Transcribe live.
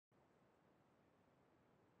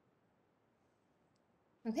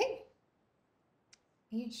Okay,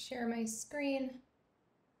 let me share my screen.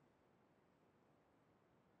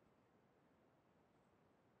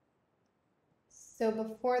 So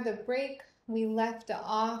before the break, we left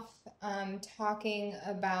off talking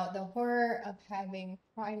about the horror of having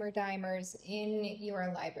primer dimers in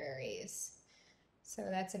your libraries. So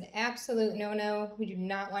that's an absolute no-no. We do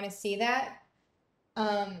not want to see that.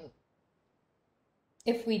 Um,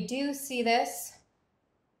 if we do see this,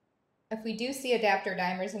 if we do see adapter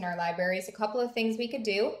dimers in our libraries, a couple of things we could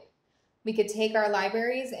do. We could take our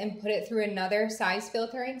libraries and put it through another size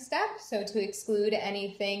filtering step. So to exclude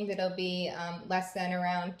anything that'll be less than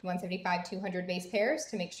around 175, 200 base pairs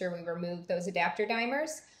to make sure we remove those adapter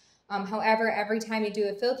dimers. However, every time you do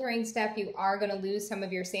a filtering step, you are going to lose some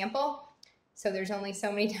of your sample. So there's only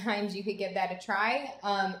so many times you could give that a try.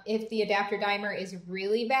 If the adapter dimer is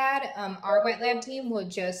really bad, our wet lab team will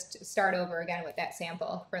just start over again with that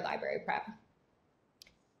sample for library prep.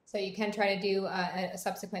 So you can try to do a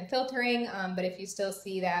subsequent filtering, but if you still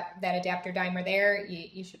see that adapter dimer there,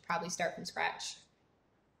 you should probably start from scratch.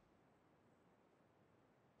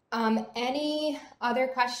 Any other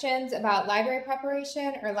questions about library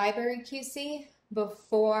preparation or library QC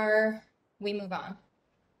before we move on?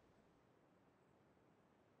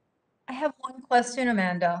 I have one question,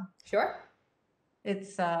 Amanda. Sure.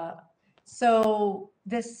 It's so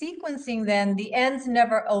the sequencing then, the ends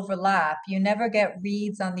never overlap. You never get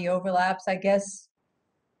reads on the overlaps. I guess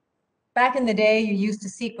back in the day you used to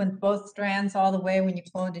sequence both strands all the way when you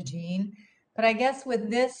cloned a gene. But I guess with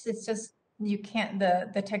this, it's just you can't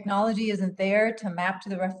the technology isn't there to map to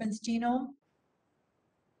the reference genome.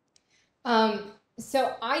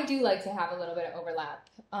 So I do like to have a little bit of overlap.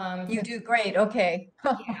 You do great. Okay.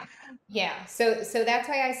 Yeah, yeah. So that's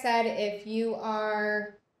why I said if you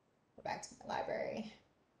are, go back to my library.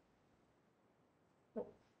 Oh,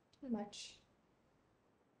 too much.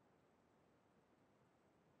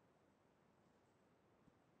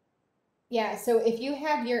 Yeah, so if you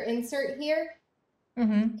have your insert here,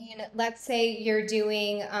 Mm-hmm. and let's say you're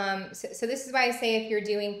doing, so this is why I say if you're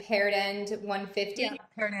doing paired end Yeah, 150,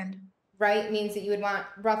 parent end. right, means that you would want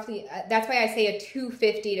roughly, that's why I say a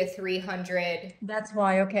 250 to 300 That's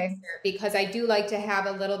why. Okay. because I do like to have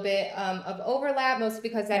a little bit of overlap, mostly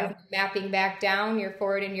because then Yeah. when you're mapping back down your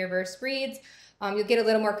forward and your reverse reads, you'll get a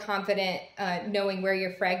little more confident knowing where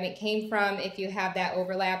your fragment came from if you have that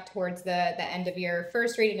overlap towards the end of your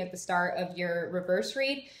first read and at the start of your reverse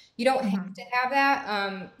read. You don't have Mm-hmm. to have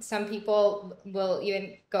that. Some people will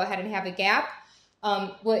even go ahead and have a gap.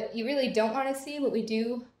 What you really don't want to see, what we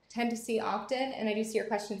do tend to see often, and I do see your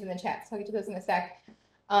questions in the chat, so I'll get to those in a sec,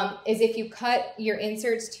 is if you cut your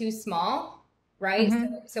inserts too small, right?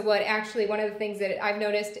 Mm-hmm. So what actually, one of the things that I've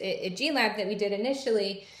noticed at GeneLab that we did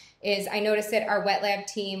initially is I noticed that our wet lab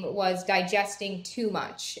team was digesting too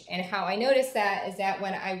much. And how I noticed that is that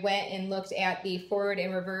when I went and looked at the forward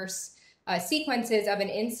and reverse sequences of an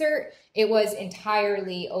insert, it was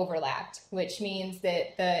entirely overlapped, which means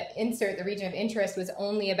that the insert, the region of interest, was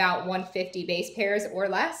only about 150 base pairs or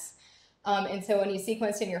less. And so when you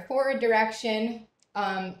sequenced in your forward direction,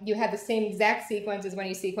 you had the same exact sequence as when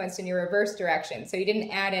you sequenced in your reverse direction. So you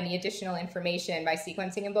didn't add any additional information by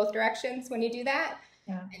sequencing in both directions when you do that.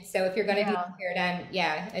 Yeah. And so if you're going to do Yeah. paired end,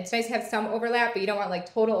 yeah, it's nice to have some overlap, but you don't want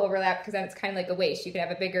like total overlap because then it's kind of like a waste. You could have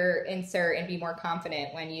a bigger insert and be more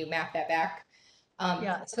confident when you map that back.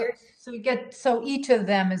 Yeah, so Here, so you get so each of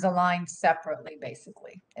them is aligned separately,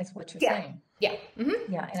 basically, is what you're yeah, saying. yeah.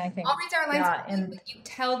 Yeah, and I All think reads are aligned yeah, separately, and but you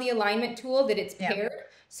tell the alignment tool that it's yeah, paired,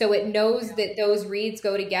 so it knows yeah, that those reads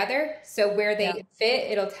go together. So where yeah. they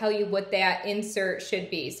fit, it'll tell you what that insert should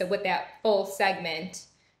be. So what that full segment,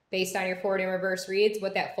 based on your forward and reverse reads,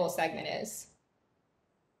 what that full segment is.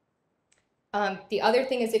 The other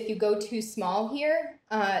thing is if you go too small here,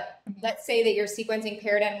 Mhm. let's say that you're sequencing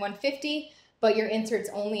paired end 150, but your insert's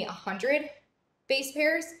only 100 base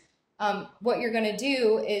pairs. What you're going to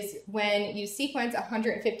do is when you sequence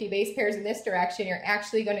 150 base pairs in this direction, you're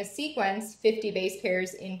actually going to sequence 50 base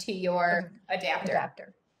pairs into your Ad- adapter.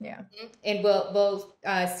 Adapter. Yeah. And we'll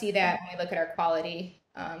see Yeah. that when we look at our quality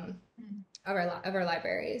Mm. of our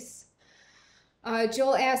libraries.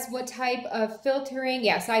 Joel asked what type of filtering?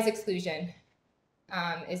 Yeah, size exclusion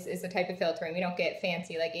is the type of filtering. We don't get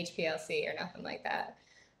fancy like HPLC or nothing like that.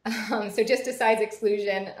 So just a size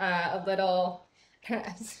exclusion, a little.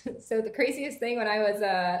 So the craziest thing when I was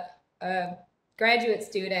a graduate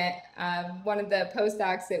student, one of the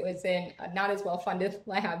postdocs that was in a not as well funded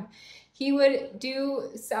lab, he would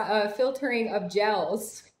do filtering of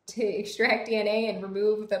gels to extract DNA and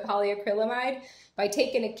remove the polyacrylamide by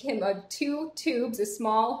taking two tubes, a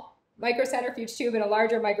small microcentrifuge tube and a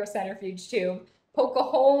larger microcentrifuge tube, poke a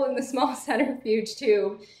hole in the small centrifuge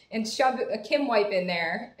tube and shove a Kim wipe in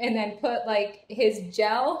there, and then put like his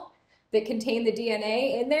gel that contained the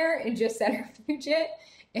DNA in there and just centrifuge it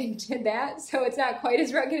and did that. So it's not quite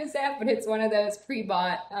as rugged as that, but it's one of those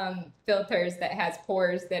pre-bought filters that has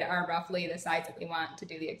pores that are roughly the size that we want to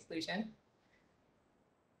do the exclusion.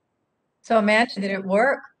 So Amanda, did it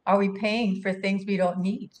work? Are we paying for things we don't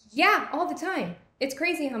need? Yeah, all the time. It's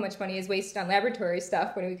crazy how much money is wasted on laboratory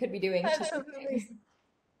stuff when we could be doing cheaper things. Absolutely.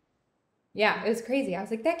 Yeah, it was crazy. I was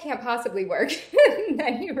like, that can't possibly work. And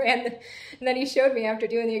then and then he showed me after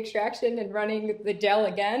doing the extraction and running the gel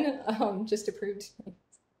again, just to prove to me.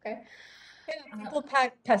 Okay. Yeah, people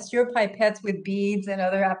pasteur pipettes with beads and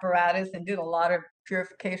other apparatus and did a lot of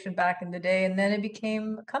purification back in the day. And then it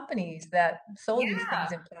became companies that sold these things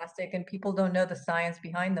Yeah, in plastic, and people don't know the science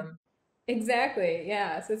behind them. exactly.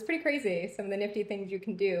 Yeah. So it's pretty crazy some of the nifty things you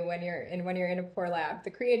can do when you're in a core lab.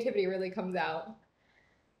 The creativity really comes out.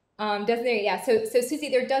 Doesn't there? Yeah. So Susie,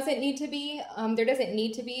 there doesn't need to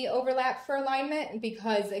be overlap for alignment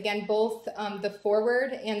because again, both the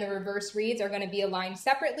forward and the reverse reads are going to be aligned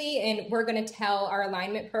separately, and we're going to tell our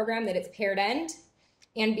alignment program that it's paired end.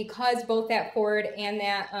 And because both that forward and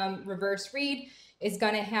that reverse read is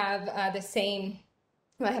going to have the same,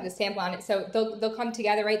 well, I have the sample on it, so they'll come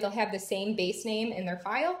together, right? They'll have the same base name in their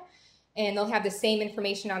file, and they'll have the same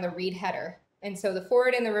information on the read header. And so the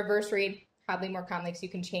forward and the reverse read, probably more commonly because you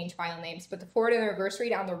can change file names, but the forward and the reverse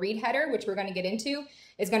read on the read header, which we're going to get into,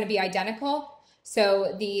 is going to be identical.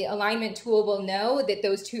 So the alignment tool will know that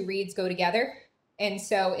those two reads go together. And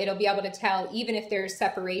so it'll be able to tell, even if there's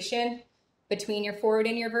separation between your forward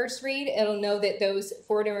and your reverse read, it'll know that those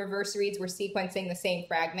forward and reverse reads were sequencing the same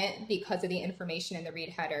fragment because of the information in the read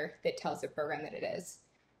header that tells the program that it is.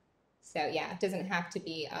 So yeah, it doesn't have to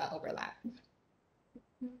be overlap.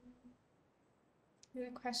 Any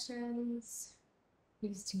other questions?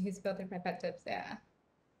 Used to use filtered pipette tips, yeah.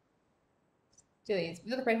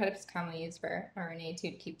 Filtered pipette tips is commonly used for RNA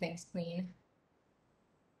to keep things clean.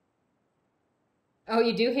 Oh,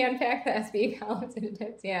 you do hand pack the SB columns into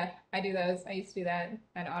tips? Yeah, I do those. I used to do that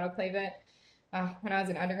and autoclave it. When I was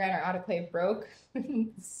an undergrad, our autoclave broke.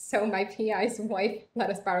 So my PI's wife let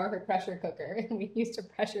us borrow her pressure cooker, and we used a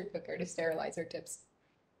pressure cooker to sterilize her tips.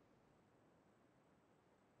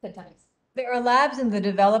 Good times. There are labs in the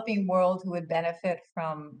developing world who would benefit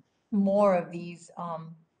from more of these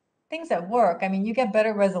things that work. I mean, you get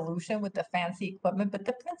better resolution with the fancy equipment, but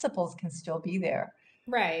the principles can still be there.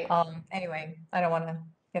 Right. Anyway, I don't want to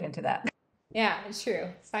get into that. Yeah, it's true.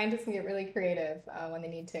 Scientists can get really creative when they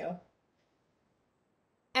need to.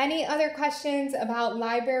 Any other questions about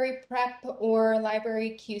library prep or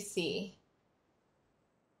library QC?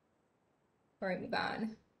 Before we move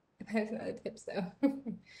on. Depends on the tips though.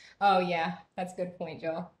 Oh yeah, that's a good point,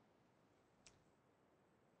 Joel.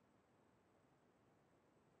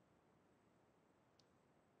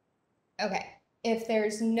 Okay, if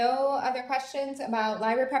there's no other questions about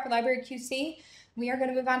library prep or library QC, we are going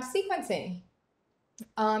to move on to sequencing.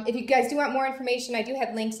 If you guys do want more information, I do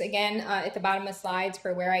have links again at the bottom of slides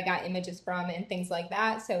for where I got images from and things like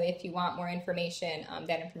that. So if you want more information,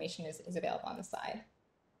 that information is available on the slide.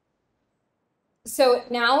 So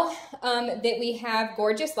now that we have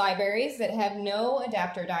gorgeous libraries that have no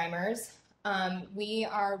adapter dimers, we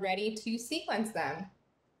are ready to sequence them.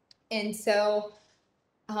 And so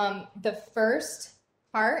the first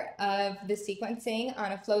part of the sequencing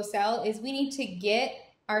on a flow cell is we need to get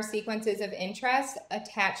our sequences of interest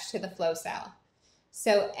attached to the flow cell.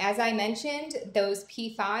 So as I mentioned, those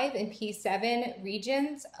P5 and P7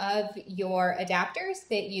 regions of your adapters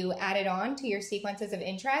that you added on to your sequences of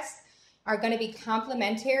interest are going to be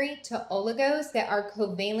complementary to oligos that are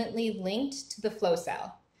covalently linked to the flow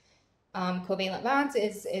cell. Covalent bonds,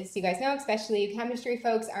 as you guys know, especially you chemistry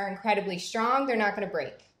folks, are incredibly strong. They're not going to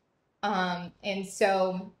break. And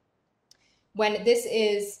so when this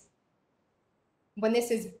is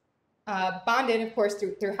bonded, of course,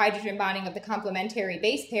 through hydrogen bonding of the complementary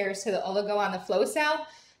base pairs to the oligo on the flow cell,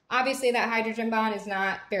 obviously that hydrogen bond is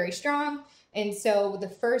not very strong. And so the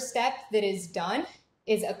first step that is done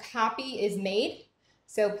is a copy is made.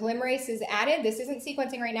 So polymerase is added. This isn't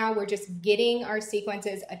sequencing right now. We're just getting our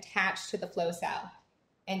sequences attached to the flow cell.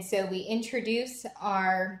 And so we introduce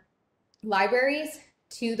our libraries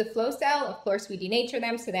to the flow cell. Of course, we denature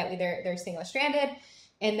them so that way they're single-stranded.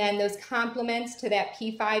 And then those complements to that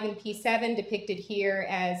P5 and P7 depicted here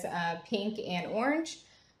as pink and orange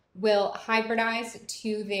will hybridize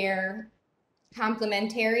to their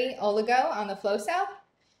complementary oligo on the flow cell.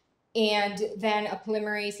 And then a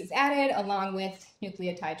polymerase is added along with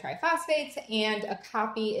nucleotide triphosphates, and a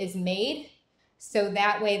copy is made So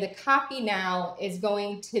that way the copy now is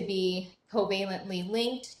going to be covalently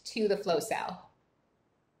linked to the flow cell.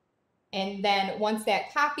 And then once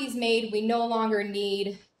that copy is made, we no longer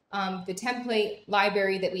need the template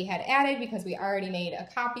library that we had added because we already made a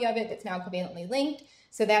copy of it that's now covalently linked.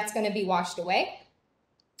 So that's going to be washed away.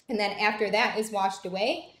 And then after that is washed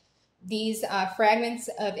away, these fragments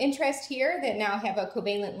of interest here that now have a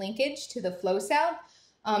covalent linkage to the flow cell,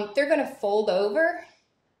 they're going to fold over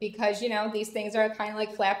because, you know, these things are kind of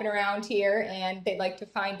like flapping around here and they like to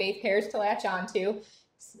find base pairs to latch onto.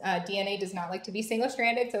 DNA does not like to be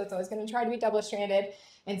single-stranded, so it's always going to try to be double-stranded.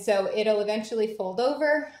 And so it'll eventually fold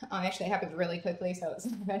over. Actually, it happens really quickly, so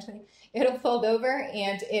eventually it'll fold over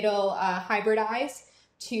and it'll hybridize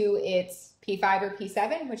to its P5 or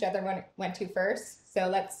P7, whichever one it went to first. So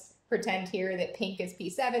let's pretend here that pink is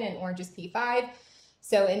P7 and orange is P5.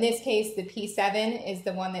 So in this case, the P7 is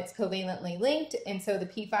the one that's covalently linked, and so the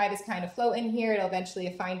P5 is kind of floating here. It'll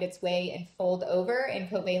eventually find its way and fold over and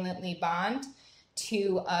covalently bond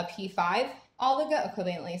to a P5 oligo,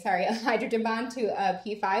 a hydrogen bond to a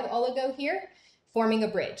P5 oligo here, forming a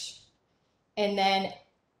bridge. And then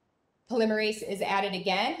polymerase is added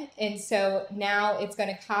again, and so now it's going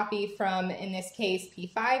to copy from, in this case,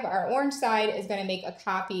 P5. Our orange side is going to make a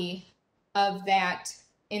copy of that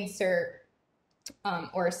insert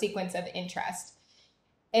or a sequence of interest.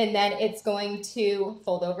 And then it's going to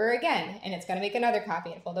fold over again, and it's going to make another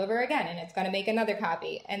copy and fold over again, and it's going to make another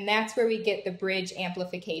copy. And that's where we get the bridge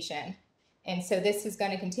amplification. And so this is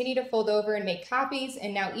going to continue to fold over and make copies,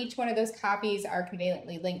 and now each one of those copies are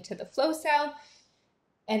covalently linked to the flow cell.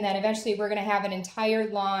 And then eventually we're going to have an entire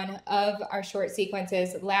lawn of our short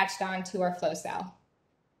sequences latched onto our flow cell.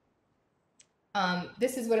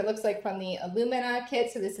 This is what it looks like from the Illumina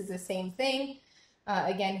kit, so this is the same thing.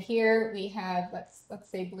 Again, here we have, let's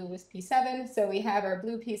say blue is P7, so we have our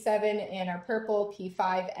blue P7 and our purple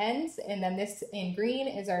P5 ends, and then this in green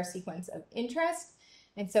is our sequence of interest.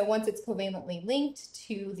 And so once it's covalently linked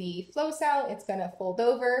to the flow cell, it's going to fold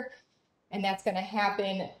over, and that's going to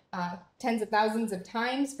happen tens of thousands of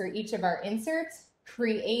times for each of our inserts,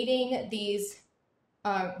 creating these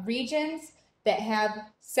regions that have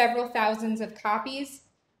several thousands of copies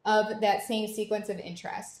of that same sequence of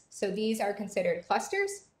interest. So these are considered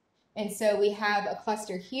clusters. And so we have a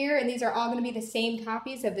cluster here, and these are all going to be the same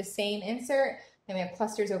copies of the same insert. Then we have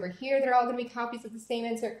clusters over here that are all going to be copies of the same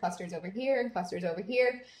insert, clusters over here, and clusters over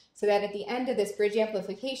here, so that at the end of this bridge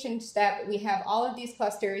amplification step, we have all of these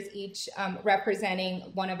clusters, each representing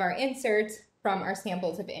one of our inserts from our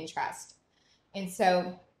samples of interest. And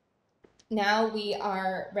so now we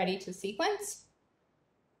are ready to sequence.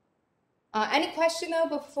 Any question, though,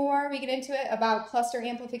 before we get into it about cluster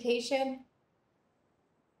amplification?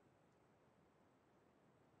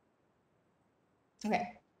 Okay,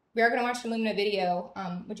 we are going to watch the Illumina video,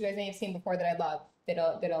 which you guys may have seen before that I love,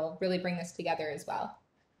 that'll really bring this together as well.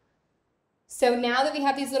 So now that we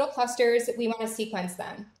have these little clusters, we want to sequence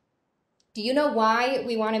them. Do you know why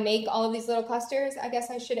we want to make all of these little clusters? I guess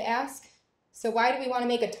I should ask. So why do we want to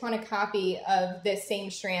make a ton of copy of this same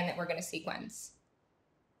strand that we're going to sequence?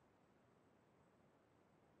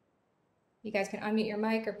 You guys can unmute your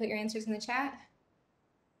mic or put your answers in the chat.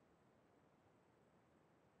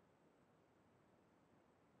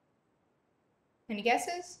 Any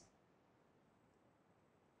guesses?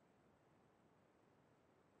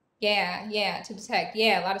 Yeah, to detect.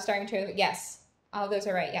 Yeah, a lot of starting material. Yes, all of those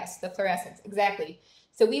are right. Yes, the fluorescence, exactly.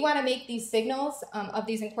 So we want to make these signals of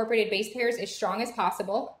these incorporated base pairs as strong as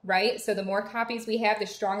possible, right? So the more copies we have, the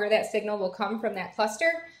stronger that signal will come from that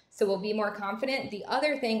cluster. So we'll be more confident. The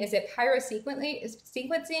other thing is that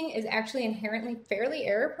sequencing is actually inherently fairly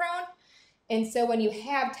error prone. And so when you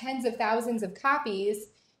have tens of thousands of copies,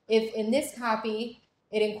 if in this copy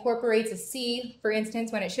it incorporates a C, for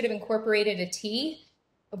instance, when it should have incorporated a T,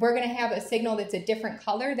 we're going to have a signal that's a different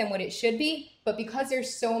color than what it should be. But because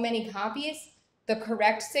there's so many copies, the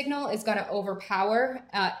correct signal is going to overpower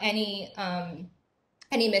any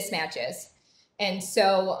mismatches. And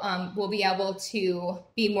so we'll be able to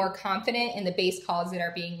be more confident in the base calls that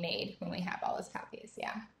are being made when we have all those copies,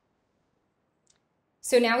 yeah.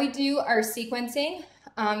 So now we do our sequencing.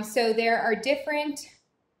 So there are different,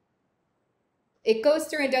 it goes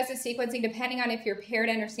through and does the sequencing depending on if you're paired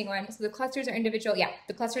end or single end. So the clusters are individual, yeah,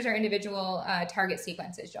 the clusters are individual target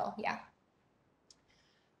sequences, Joel, yeah.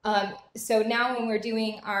 So now when we're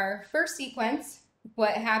doing our first sequence,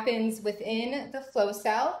 what happens within the flow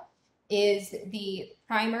cell is the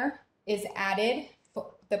primer is added.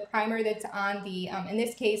 The primer that's on the, in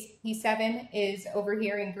this case, P7 is over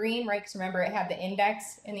here in green, right? Because remember, it had the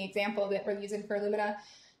index in the example that we're using for Illumina.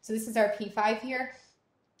 So this is our P5 here.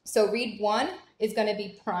 So read 1 is going to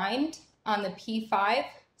be primed on the P5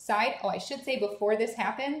 side. Oh, I should say before this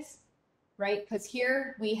happens, right? Because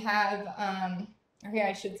here we have, or here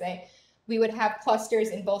I should say, we would have clusters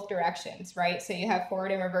in both directions, right? So you have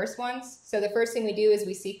forward and reverse ones. So the first thing we do is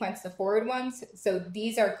we sequence the forward ones. So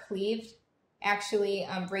these are cleaved actually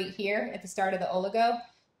right here at the start of the oligo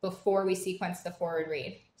before we sequence the forward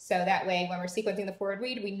read. So that way, when we're sequencing the forward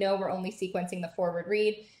read, we know we're only sequencing the forward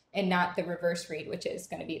read and not the reverse read, which is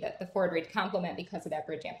going to be the forward read complement because of that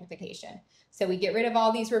bridge amplification. So we get rid of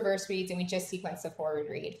all these reverse reads and we just sequence the forward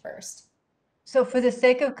read first. So for the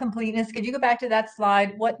sake of completeness, could you go back to that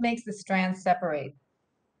slide? What makes the strands separate?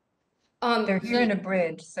 They're here in a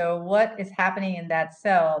bridge. So what is happening in that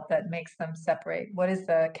cell that makes them separate? What is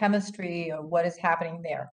the chemistry or what is happening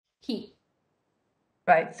there? Heat.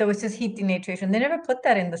 Right. So it's just heat denaturation. They never put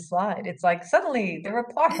that in the slide. It's like suddenly they're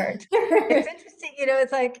apart. It's interesting,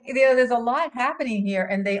 it's like, there's a lot happening here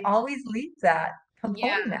and they always leave that Yeah.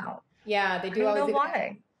 component out. Yeah, they I do don't always know do that.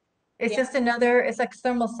 why. It's Yeah. just it's like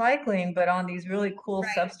thermal cycling, but on these really cool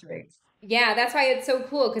Right. substrates. Yeah, that's why it's so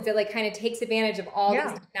cool because it like kind of takes advantage of all these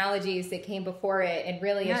Yeah. technologies that came before it and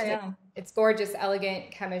really Yeah, it's just yeah. it's gorgeous,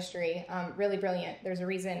 elegant chemistry. Really brilliant. There's a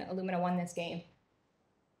reason Illumina won this game.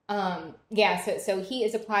 Yeah, so heat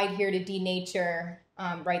is applied here to denature,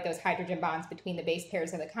 right, those hydrogen bonds between the base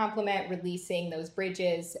pairs of the complement, releasing those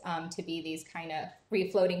bridges to be these kind of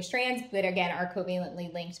free floating strands that again are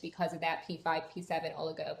covalently linked because of that P5, P7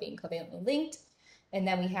 oligo being covalently linked. And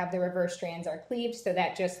then we have the reverse strands are cleaved so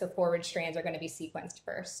that just the forward strands are going to be sequenced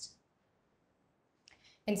first.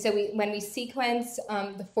 And so when we sequence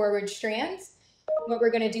the forward strands, what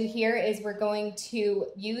we're going to do here is we're going to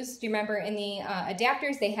use, do you remember in the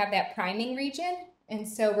adapters, they have that priming region. And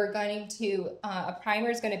so we're going to, a primer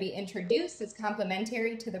is going to be introduced that's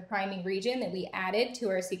complementary to the priming region that we added to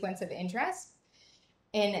our sequence of interest.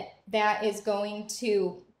 And that is going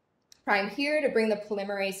to prime here to bring the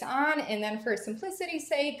polymerase on. And then for simplicity's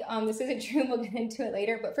sake, this isn't true, we'll get into it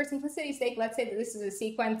later, but for simplicity's sake, let's say that this is a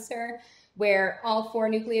sequencer where all 4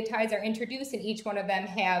 nucleotides are introduced and each one of them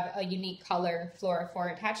have a unique color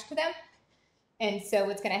fluorophore attached to them. And so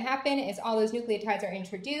what's going to happen is all those nucleotides are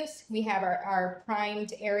introduced. We have our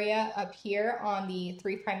primed area up here on the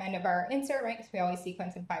 3' end of our insert, right? Because we always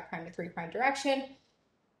sequence in 5' to 3' direction.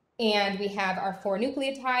 And we have our 4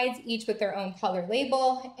 nucleotides, each with their own color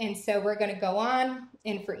label. And so we're going to go on,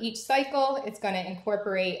 and for each cycle, it's going to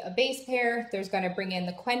incorporate a base pair. There's going to bring in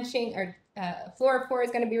the quenching, or fluorophore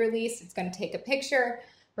is going to be released. It's going to take a picture.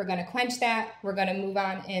 We're going to quench that. We're going to move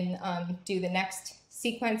on and do the next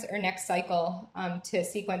sequence or next cycle to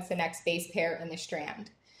sequence the next base pair in the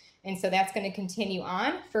strand. And so that's going to continue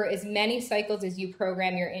on for as many cycles as you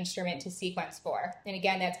program your instrument to sequence for. And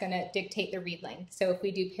again, that's going to dictate the read length. So if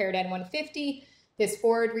we do paired N150, this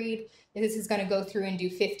forward read, this is going to go through and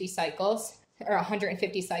do 50 cycles, or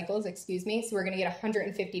 150 cycles, excuse me. So we're going to get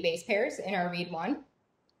 150 base pairs in our read 1.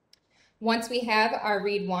 Once we have our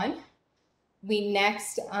read 1, we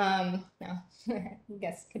next, no, I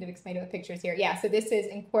guess could have explained it with pictures here. Yeah, so this is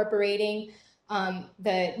incorporating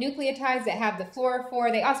the nucleotides that have the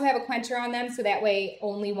fluorophore. They also have a quencher on them, so that way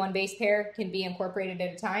only one base pair can be incorporated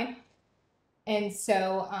at a time. And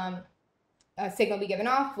so a signal will be given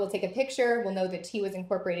off. We'll take a picture. We'll know that T was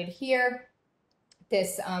incorporated here.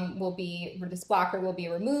 This this blocker will be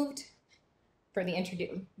removed for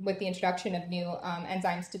with the introduction of new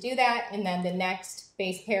enzymes to do that. And then the next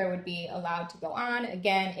base pair would be allowed to go on.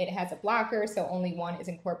 Again, it has a blocker, so only one is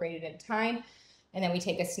incorporated at a time. And then we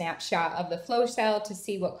take a snapshot of the flow cell to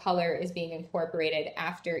see what color is being incorporated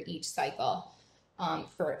after each cycle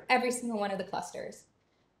for every single one of the clusters.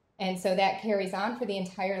 And so that carries on for the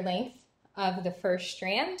entire length of the first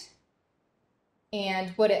strand. And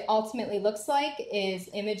what it ultimately looks like is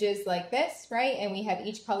images like this, right? And we have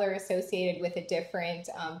each color associated with a different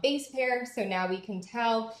base pair. So now we can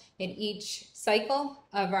tell in each cycle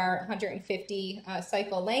of our 150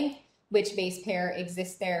 cycle length which base pair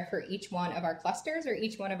exists there for each one of our clusters or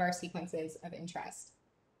each one of our sequences of interest.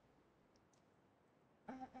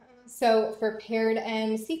 So for paired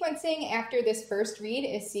end sequencing, after this first read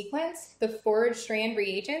is sequenced, the forward strand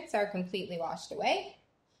reagents are completely washed away.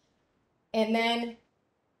 And then,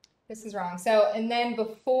 this is wrong. So, and then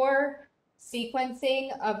before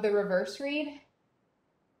sequencing of the reverse read,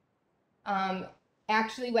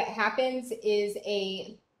 actually what happens is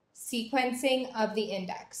a sequencing of the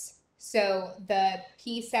index. So the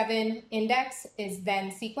P7 index is then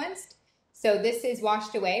sequenced. So this is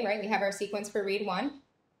washed away, right? We have our sequence for read 1.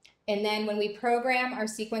 And then when we program our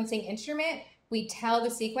sequencing instrument, we tell the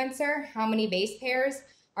sequencer how many base pairs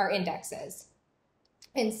our index is.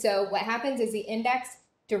 And so what happens is the index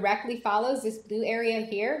directly follows this blue area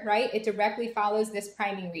here, right? It directly follows this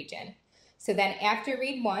priming region. So then after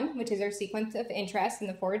read 1, which is our sequence of interest in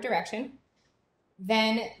the forward direction,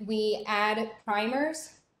 then we add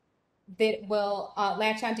primers that will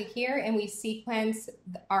latch onto here, and we sequence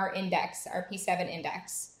our index, our P7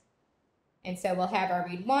 index. And so we'll have our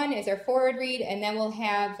read 1 as our forward read, and then we'll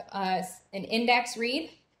have an index read,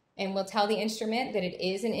 and we'll tell the instrument that it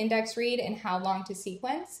is an index read and how long to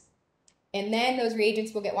sequence. And then those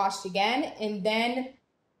reagents will get washed again, and then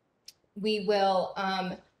we will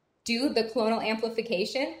do the clonal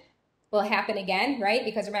amplification will happen again, right?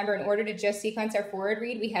 Because remember, in order to just sequence our forward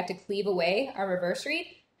read, we have to cleave away our reverse read.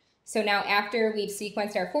 So now after we've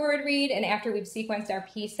sequenced our forward read and after we've sequenced our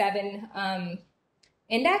P7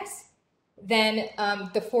 index, then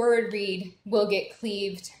the forward read will get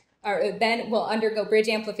cleaved, or then we'll undergo bridge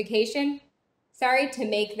amplification, to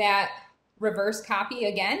make that reverse copy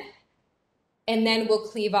again. And then we'll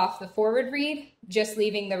cleave off the forward read, just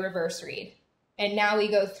leaving the reverse read. And now we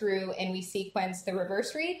go through and we sequence the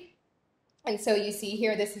reverse read. And so you see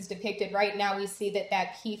here, this is depicted right now. We see that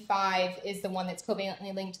that P5 is the one that's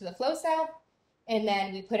covalently linked to the flow cell. And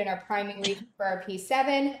then we put in our priming read for our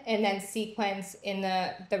P7 and then sequence in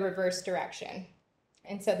the reverse direction.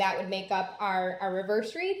 And so that would make up our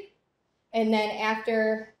reverse read. And then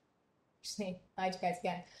after, lied to you guys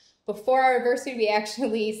again. Before our reverse read, we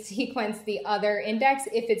actually sequence the other index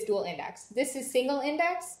if it's dual index. This is single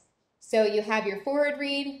index. So you have your forward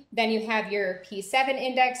read, then you have your P7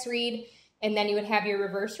 index read, and then you would have your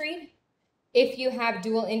reverse read. If you have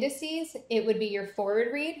dual indices, it would be your forward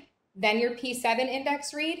read, then your P7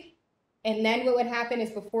 index read, and then what would happen is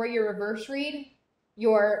before your reverse read,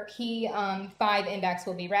 your P5 index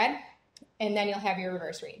will be read, and then you'll have your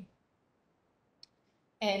reverse read.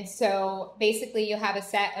 And so basically you have a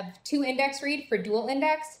set of 2 index read for dual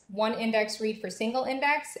index, 1 index read for single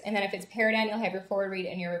index, and then if it's paired end, you'll have your forward read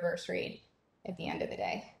and your reverse read at the end of the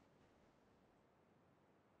day.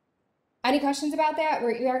 Any questions about that?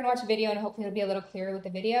 We are going to watch a video and hopefully it'll be a little clearer with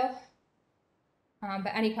the video.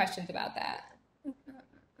 But any questions about that?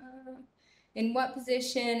 In what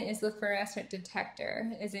position is the fluorescent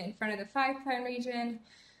detector? Is it in front of the 5' region,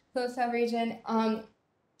 flow cell region?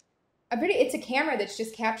 It's a camera that's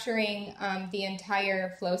just capturing the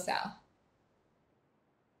entire flow cell.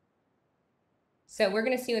 So we're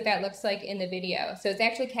going to see what that looks like in the video. So it's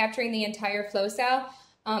actually capturing the entire flow cell,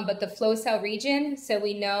 but the flow cell region, so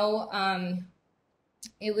we know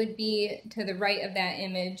it would be to the right of that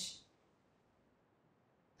image.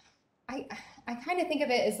 I kind of think of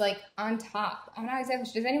it as like on top. I'm not exactly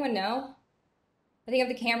sure. Does anyone know? I think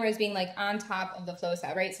of the camera as being like on top of the flow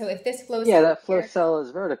cell, right? So if this flow cell... Yeah, that flow cell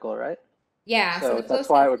is vertical, right? Yeah. So the flow that's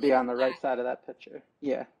why it cell would be on the right side of that picture.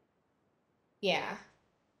 Yeah. Yeah.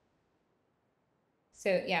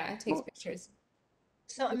 So yeah, it takes pictures.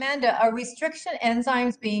 So Amanda, are restriction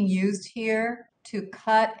enzymes being used here to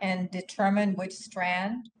cut and determine which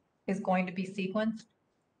strand is going to be sequenced?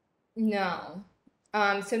 No.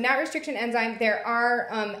 So not restriction enzymes. There are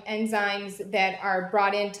enzymes that are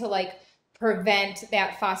brought in to like prevent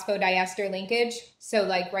that phosphodiester linkage. So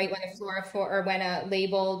like right when a fluorophore or when a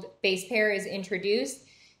labeled base pair is introduced,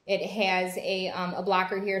 it has a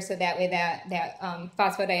blocker here, so that way that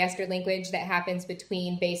phosphodiester linkage that happens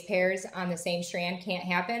between base pairs on the same strand can't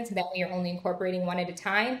happen. So that way you're only incorporating one at a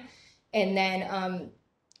time. And then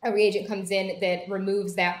a reagent comes in that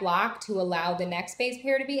removes that block to allow the next base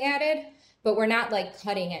pair to be added. But we're not like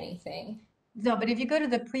cutting anything. No, but if you go to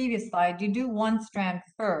the previous slide, you do one strand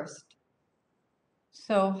first.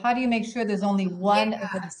 So how do you make sure there's only one?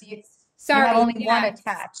 Sorry, you have only one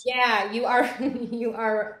attached. Yeah, you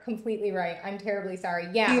are completely right. I'm terribly sorry.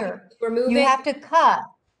 Yeah, here, remove you it. have to cut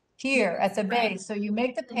here at the base. So you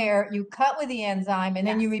make the pair, you cut with the enzyme, and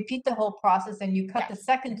then you repeat the whole process and you cut the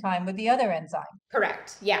second time with the other enzyme.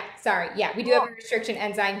 Correct. Yeah, sorry. Yeah, we do have a restriction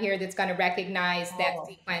enzyme here that's going to recognize that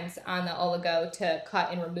sequence on the oligo to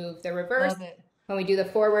cut and remove the reverse when we do the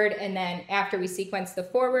forward. And then after we sequence the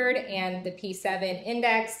forward and the P7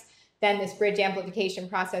 index, then this bridge amplification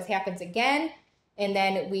process happens again. And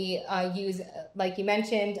then we use, like you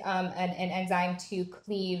mentioned, an enzyme to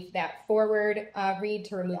cleave that forward read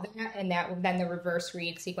to remove that, and then the reverse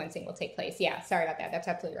read sequencing will take place. Yeah, sorry about that. That's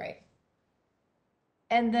absolutely right.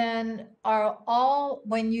 And then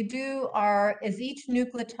when you do, is each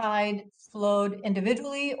nucleotide flowed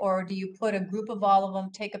individually, or do you put a group of all of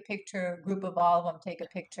them, take a picture, group of all of them, take a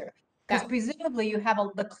picture? Because presumably you have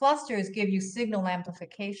the clusters give you signal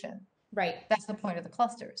amplification. Right. That's the point of the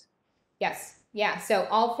clusters. Yes. Yeah. So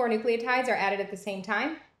all 4 nucleotides are added at the same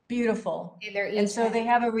time. Beautiful. And they're And each so they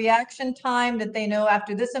have a reaction time that they know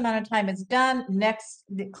after this amount of time it's done, next,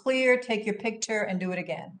 clear, take your picture and do it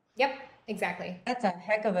again. Yep, exactly. That's a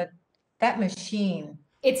heck of that machine.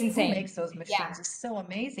 It's Who insane. makes those Yeah. machines? It's so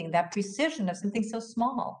amazing. That precision of something so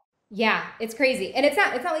small. Yeah, it's crazy. And it's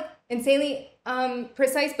not like insanely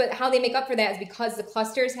precise, but how they make up for that is because the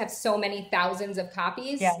clusters have so many thousands of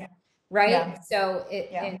copies, Yeah. right? Yeah. So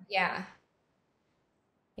Yeah. and yeah.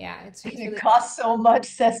 Yeah, it's And it really costs so much,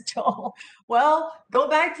 says Joel. Well, go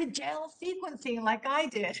back to gel sequencing like I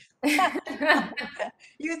did.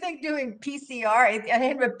 You think doing PCR, I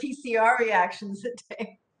had PCR reactions a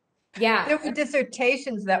day. Yeah. There were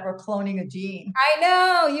dissertations that were cloning a gene. I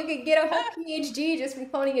know. You could get a whole PhD just from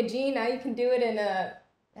cloning a gene. Now you can do it in a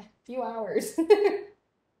few hours.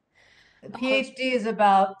 The PhD is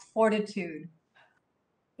about fortitude.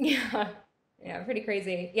 Yeah. Yeah, pretty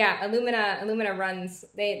crazy. Yeah, Illumina runs,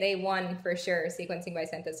 they won for sure sequencing by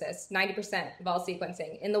synthesis. 90% of all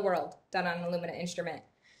sequencing in the world done on an Illumina instrument,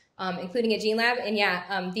 including a GeneLab. And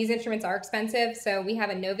yeah, these instruments are expensive. So we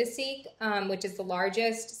have a NovaSeq, which is the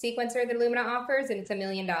largest sequencer that Illumina offers, and it's $1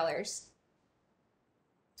 million.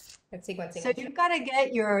 That's sequencing. So you've got to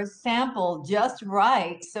get your sample just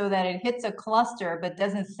right so that it hits a cluster but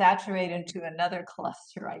doesn't saturate into another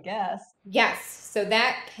cluster, I guess. Yes, so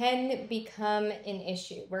that can become an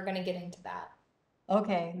issue. We're going to get into that.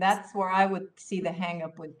 Okay, that's where I would see the hang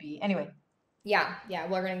up would be. Anyway. Yeah,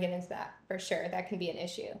 we're going to get into that for sure. That can be an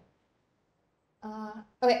issue.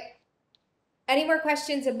 Okay. Any more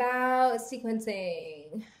questions about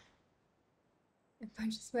sequencing? A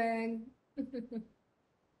bunch of swag.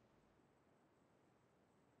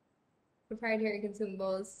 Proprietary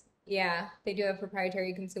consumables. Yeah, they do have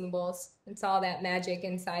proprietary consumables. It's all that magic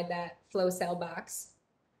inside that flow cell box.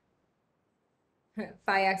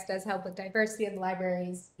 PHYX does help with diversity of the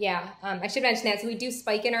libraries. Yeah, I should mention that. So we do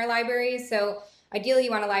spike in our libraries. So ideally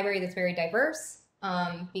you want a library that's very diverse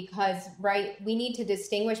because, right, we need to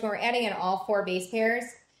distinguish when we're adding in all 4 base pairs.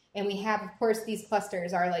 And we have, of course, these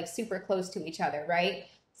clusters are like super close to each other, right?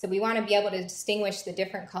 So we want to be able to distinguish the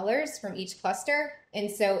different colors from each cluster. And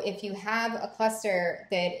so if you have a cluster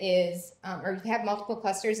that is, or you have multiple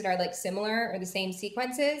clusters that are like similar or the same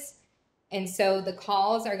sequences, and so the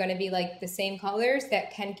calls are going to be like the same colors,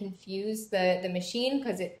 that can confuse the machine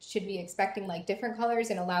because it should be expecting like different colors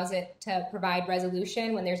and allows it to provide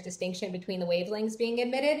resolution when there's distinction between the wavelengths being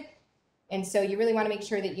emitted. And so you really want to make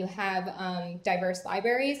sure that you have diverse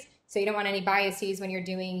libraries. So you don't want any biases when you're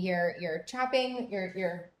doing your chopping,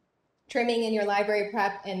 your trimming in your library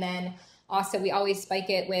prep. And then also we always spike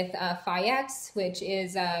it with PHYX, which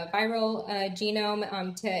is a viral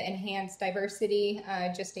genome to enhance diversity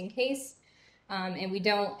just in case. And we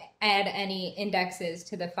don't add any indexes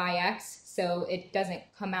to the PHYX, so it doesn't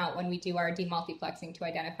come out when we do our demultiplexing to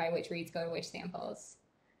identify which reads go to which samples.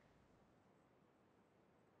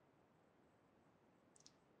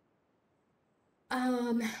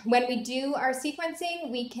 When we do our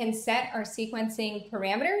sequencing, we can set our sequencing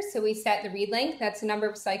parameters. So we set the read length. That's the number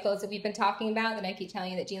of cycles that we've been talking about that I keep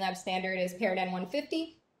telling you that GeneLab standard is paired N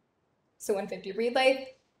 150. So 150 read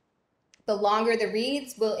length. The longer the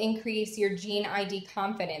reads will increase your gene ID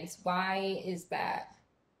confidence. Why is that?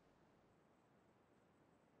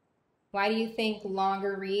 Why do you think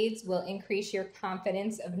longer reads will increase your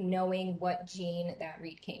confidence of knowing what gene that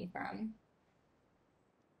read came from?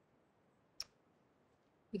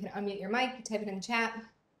 You can unmute your mic, type it in the chat.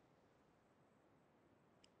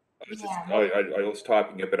 I was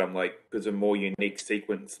typing it, but I'm like, because a more unique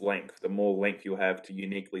sequence length, the more length you have to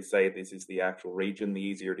uniquely say this is the actual region, the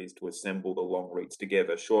easier it is to assemble the long reads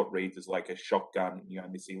together. Short reads is like a shotgun. You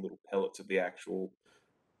only see little pellets of the actual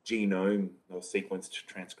genome or sequenced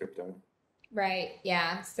transcriptome. Right,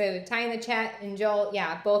 yeah. So Ty in the chat and Joel,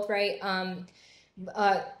 yeah, both right.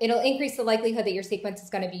 It'll increase the likelihood that your sequence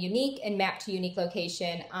is going to be unique and mapped to unique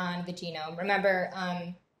location on the genome. Remember,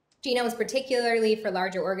 genomes, particularly for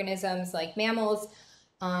larger organisms like mammals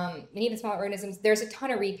and even smaller organisms, there's a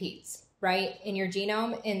ton of repeats, right, in your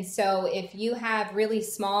genome. And so if you have really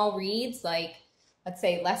small reads, like let's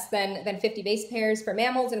say less than 50 base pairs for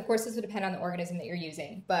mammals, and of course this would depend on the organism that you're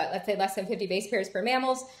using, but let's say less than 50 base pairs for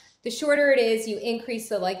mammals, the shorter it is, you increase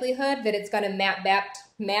the likelihood that it's going to map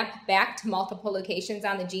back to multiple locations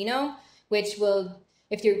on the genome, which will,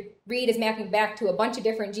 if your read is mapping back to a bunch of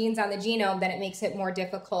different genes on the genome, then it makes it more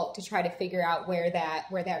difficult to try to figure out where that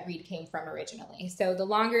read came from originally. So the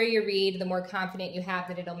longer your read, the more confident you have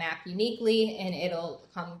that it'll map uniquely and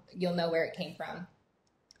you'll know where it came from.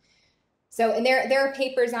 So, and there are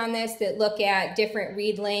papers on this that look at different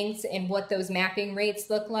read lengths and what those mapping rates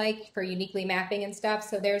look like for uniquely mapping and stuff.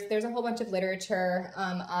 So there's a whole bunch of literature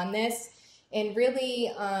on this. And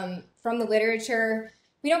really, from the literature,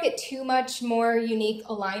 we don't get too much more unique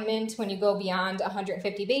alignment when you go beyond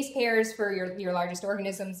 150 base pairs for your largest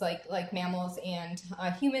organisms like mammals and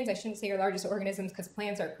humans. I shouldn't say your largest organisms because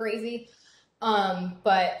plants are crazy.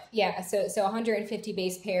 But yeah, so 150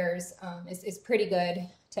 base pairs is pretty good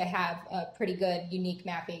to have a pretty good unique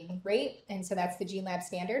mapping rate. And so that's the GeneLab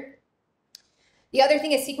standard. The other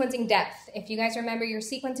thing is sequencing depth. If you guys remember, your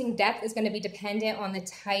sequencing depth is going to be dependent on the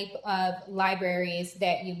type of libraries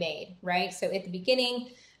that you made, right? So at the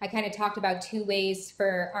beginning, I kind of talked about 2 ways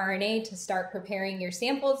for RNA to start preparing your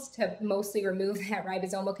samples to mostly remove that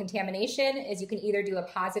ribosomal contamination, is you can either do a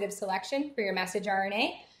positive selection for your message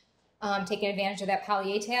RNA, taking advantage of that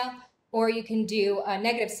poly A tail, or you can do a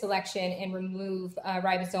negative selection and remove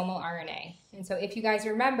ribosomal RNA. And so if you guys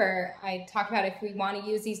remember, I talked about if we want to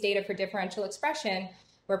use these data for differential expression,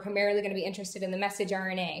 we're primarily going to be interested in the message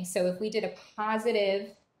RNA. So if we did a positive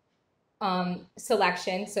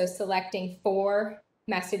selection, so selecting for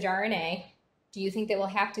message RNA, do you think that we'll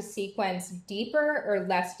have to sequence deeper or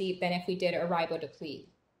less deep than if we did a ribodeplete?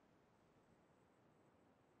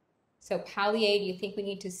 So poly A, do you think we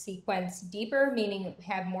need to sequence deeper, meaning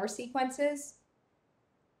have more sequences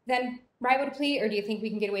than ribodeplete, or do you think we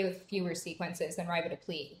can get away with fewer sequences than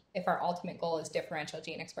ribodeplete if our ultimate goal is differential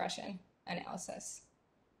gene expression analysis?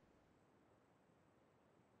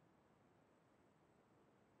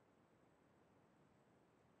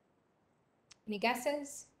 Any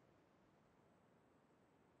guesses?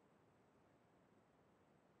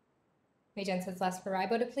 Jen says less for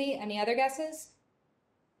ribodeplete. Any other guesses?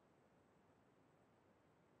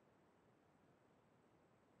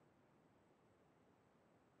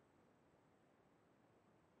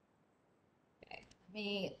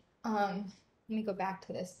 Let me go back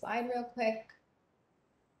to this slide real quick.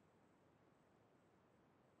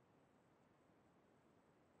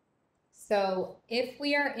 So if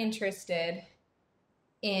we are interested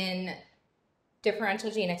in differential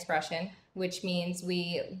gene expression, which means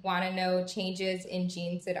we want to know changes in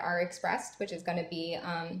genes that are expressed, which is going to be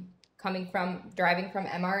deriving from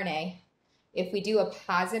mRNA. If we do a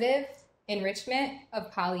positive enrichment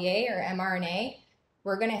of poly A or mRNA,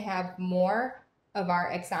 we're going to have more of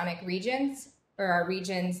our exonic regions, or our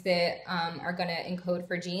regions that are going to encode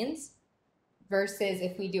for genes, versus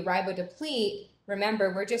if we do ribodeplete,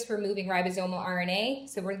 remember, we're just removing ribosomal RNA,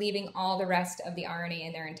 so we're leaving all the rest of the RNA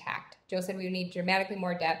in there intact. Joe said we would need dramatically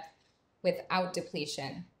more depth without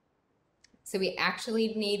depletion. So we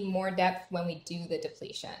actually need more depth when we do the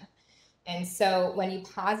depletion. And so when you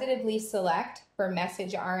positively select for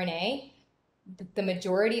message RNA, the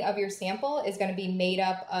majority of your sample is going to be made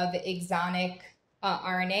up of exonic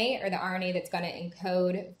RNA, or the RNA that's going to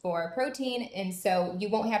encode for a protein. And so you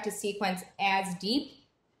won't have to sequence as deep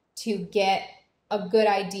to get a good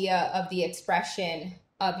idea of the expression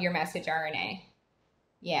of your message RNA.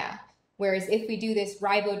 Yeah. Whereas if we do this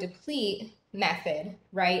ribodeplete method,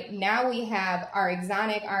 right, now we have our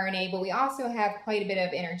exonic RNA, but we also have quite a bit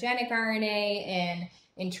of intergenic RNA and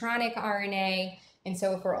intronic RNA. And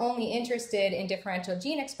so if we're only interested in differential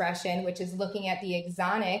gene expression, which is looking at the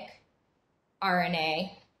exonic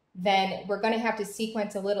RNA, then we're going to have to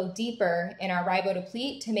sequence a little deeper in our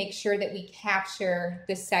ribodeplete to make sure that we capture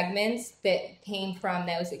the segments that came from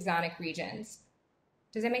those exonic regions.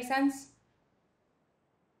 Does that make sense?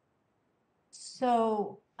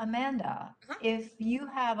 So, Amanda, if you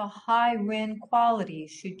have a high RIN quality,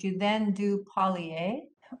 should you then do poly A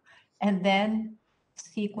and then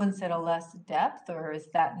sequence at a less depth, or is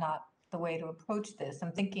that not the way to approach this?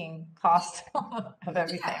 I'm thinking cost of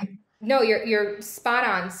everything. No, you're spot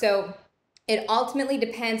on. So it ultimately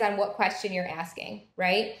depends on what question you're asking,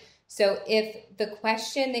 right? So if the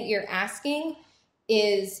question that you're asking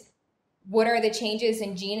is, what are the changes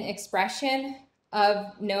in gene expression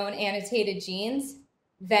of known annotated genes,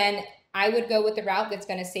 then I would go with the route that's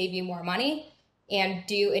going to save you more money and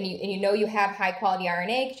you know you have high quality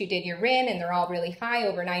RNA because you did your RIN and they're all really high,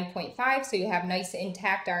 over 9.5, so you have nice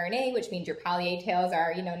intact RNA, which means your poly A tails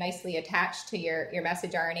are, you know, nicely attached to your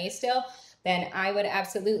message RNA still. Then I would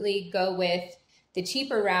absolutely go with the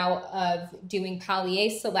cheaper route of doing poly A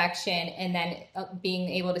selection and then being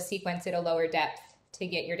able to sequence at a lower depth to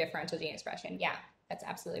get your differential gene expression. Yeah, that's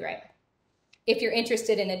absolutely right. If you're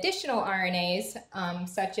interested in additional RNAs,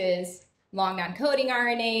 such as long non-coding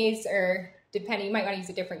RNAs, or depending, you might want to use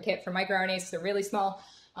a different kit for microRNAs, so really small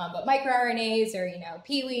But microRNAs or,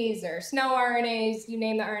 peewees or snow RNAs, you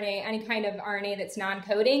name the RNA, any kind of RNA that's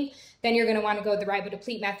non-coding, then you're going to want to go the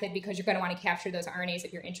ribodeplete method because you're going to want to capture those RNAs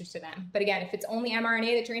if you're interested in them. But again, if it's only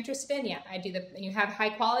mRNA that you're interested in, yeah, and you have high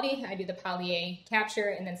quality, I do the poly A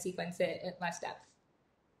capture and then sequence it at less depth.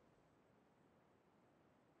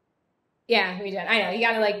 Yeah, we did. I know, you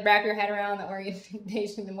got to like wrap your head around the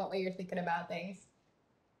orientation and what way you're thinking about things.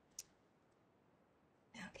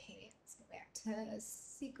 Okay, let's go back to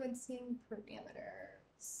sequencing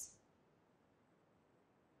parameters.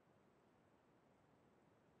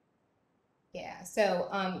 Yeah, so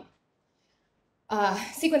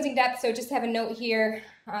sequencing depth, so just have a note here,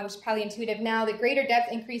 which is probably intuitive now, that greater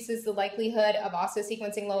depth increases the likelihood of also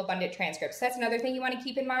sequencing low abundant transcripts. So that's another thing you want to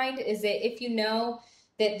keep in mind, is that if you know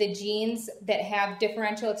that the genes that have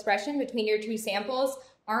differential expression between your two samples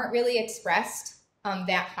aren't really expressed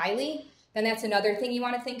that highly, then that's another thing you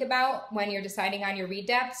want to think about when you're deciding on your read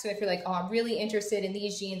depth. So if you're like, oh, I'm really interested in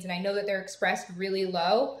these genes and I know that they're expressed really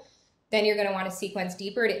low, then you're going to want to sequence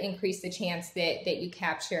deeper to increase the chance that you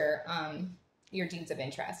capture your genes of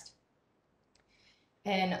interest.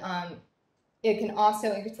 And it can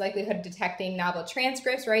also increase the likelihood of detecting novel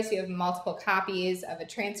transcripts, right? So you have multiple copies of a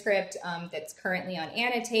transcript that's currently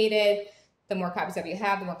unannotated. The more copies of you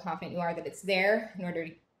have, the more confident you are that it's there. In order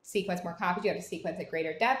to sequence more copies, you have to sequence at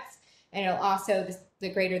greater depths. And it'll also, the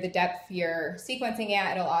greater the depth you're sequencing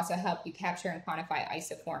at, it'll also help you capture and quantify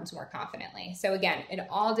isoforms more confidently. So again, it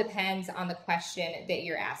all depends on the question that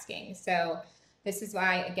you're asking. So this is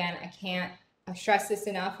why, again, I can't stress this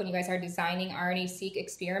enough. When you guys are designing RNA-seq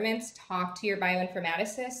experiments, talk to your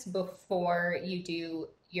bioinformaticist before you do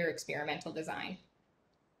your experimental design.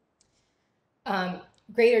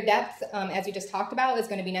 Greater depth, as we just talked about, is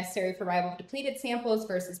going to be necessary for ribodepleted samples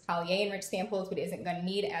versus poly-A-enriched samples, but isn't going to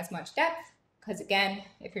need as much depth because, again,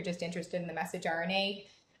 if you're just interested in the message RNA,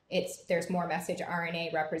 there's more message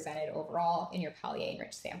RNA represented overall in your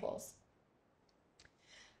poly-A-enriched samples.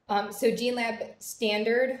 So GeneLab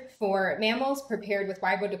standard for mammals prepared with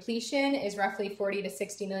ribodepletion is roughly 40 to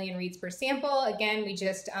 60 million reads per sample. Again, we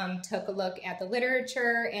just took a look at the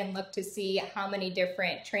literature and looked to see how many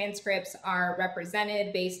different transcripts are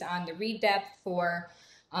represented based on the read depth for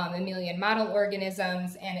mammalian model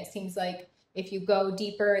organisms. And it seems like if you go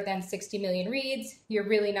deeper than 60 million reads, you're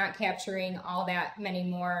really not capturing all that many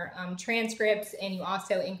more transcripts, and you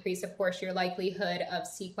also increase, of course, your likelihood of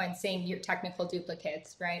sequencing your technical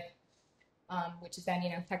duplicates, right? Which is then,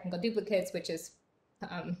 technical duplicates, which is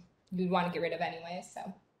you'd want to get rid of anyway.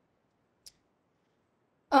 So,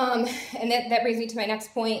 and that brings me to my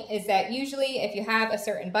next point, is that usually if you have a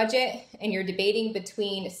certain budget and you're debating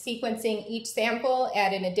between sequencing each sample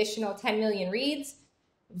at an additional 10 million reads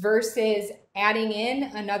versus adding in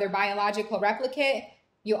another biological replicate,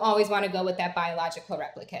 you always want to go with that biological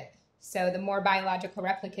replicate. So the more biological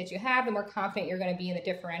replicates you have, the more confident you're going to be in the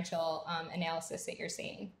differential analysis that you're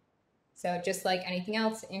seeing. So just like anything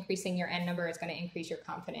else, increasing your N number is going to increase your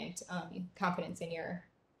confidence in your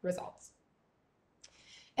results.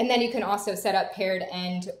 And then you can also set up paired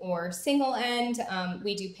end or single end.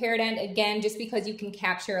 We do paired end, again, just because you can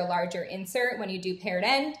capture a larger insert when you do paired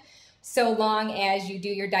end, so long as you do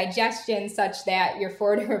your digestion such that your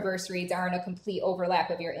forward and reverse reads aren't a complete overlap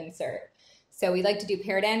of your insert. So we like to do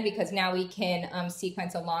paired end because now we can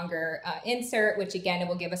sequence a longer insert, which again, it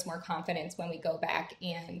will give us more confidence when we go back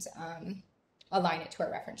and align it to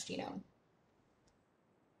our reference genome.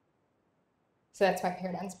 So that's why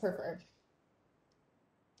paired end's preferred.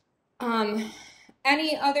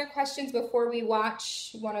 Any other questions before we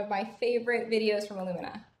watch one of my favorite videos from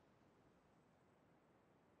Illumina?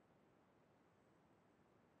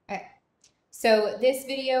 So this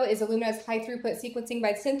video is Illumina's high throughput sequencing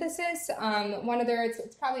by synthesis.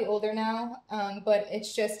 It's probably older now, but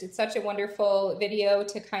it's such a wonderful video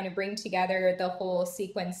to kind of bring together the whole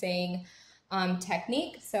sequencing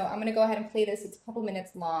technique. So I'm going to go ahead and play this. It's a couple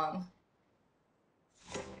minutes long.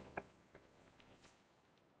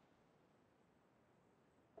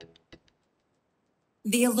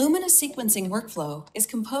 The Illumina sequencing workflow is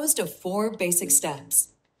composed of 4 basic steps: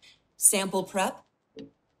 sample prep,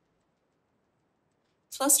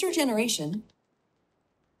 cluster generation,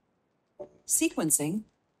 sequencing,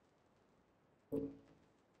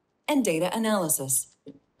 and data analysis.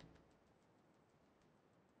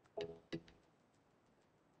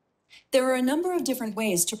 There are a number of different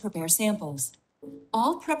ways to prepare samples.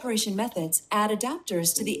 All preparation methods add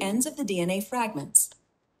adapters to the ends of the DNA fragments.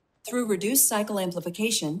 Through reduced cycle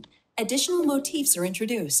amplification, additional motifs are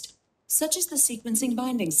introduced, such as the sequencing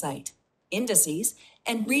binding site, indices,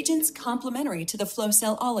 and regions complementary to the flow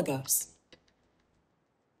cell oligos.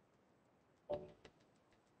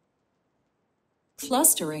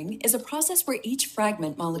 Clustering is a process where each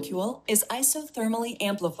fragment molecule is isothermally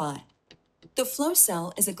amplified. The flow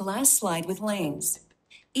cell is a glass slide with lanes.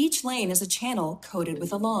 Each lane is a channel coated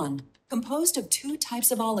with a lawn, composed of two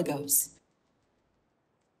types of oligos.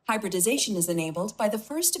 Hybridization is enabled by the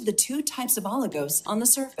first of the two types of oligos on the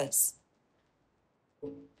surface.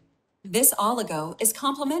 This oligo is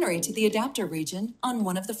complementary to the adapter region on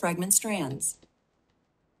one of the fragment strands.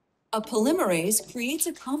 A polymerase creates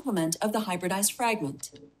a complement of the hybridized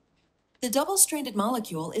fragment. The double-stranded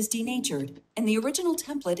molecule is denatured, and the original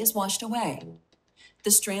template is washed away.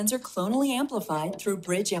 The strands are clonally amplified through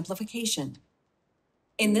bridge amplification.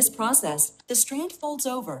 In this process, the strand folds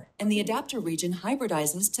over, and the adapter region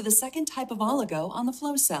hybridizes to the second type of oligo on the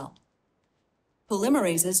flow cell.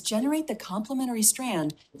 Polymerases generate the complementary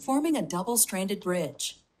strand, forming a double-stranded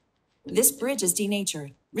bridge. This bridge is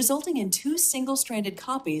denatured, resulting in two single-stranded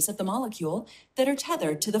copies of the molecule that are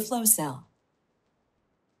tethered to the flow cell.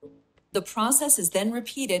 The process is then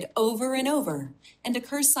repeated over and over and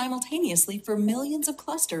occurs simultaneously for millions of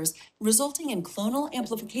clusters, resulting in clonal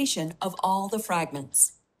amplification of all the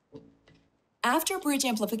fragments. After bridge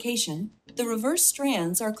amplification, the reverse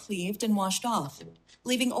strands are cleaved and washed off,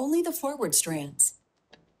 leaving only the forward strands.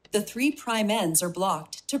 The 3' ends are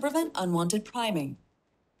blocked to prevent unwanted priming.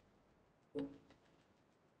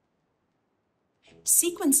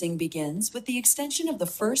 Sequencing begins with the extension of the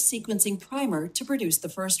first sequencing primer to produce the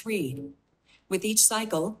first read. With each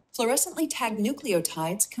cycle, fluorescently tagged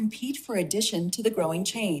nucleotides compete for addition to the growing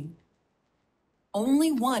chain.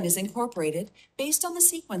 Only one is incorporated based on the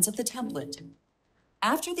sequence of the template.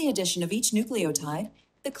 After the addition of each nucleotide,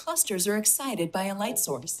 the clusters are excited by a light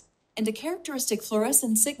source, and a characteristic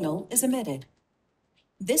fluorescent signal is emitted.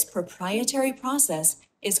 This proprietary process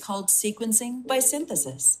is called sequencing by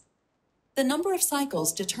synthesis. The number of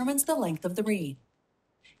cycles determines the length of the read.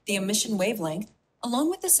 The emission wavelength, along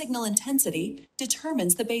with the signal intensity,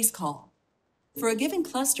 determines the base call. For a given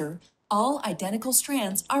cluster, all identical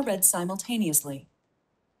strands are read simultaneously.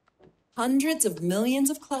 Hundreds of millions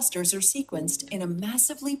of clusters are sequenced in a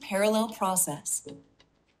massively parallel process.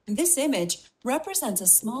 This image represents a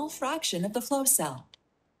small fraction of the flow cell.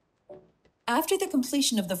 After the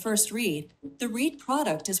completion of the first read, the read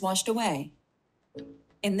product is washed away.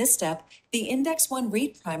 In this step, the Index 1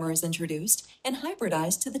 read primer is introduced and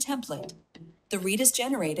hybridized to the template. The read is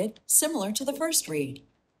generated similar to the first read.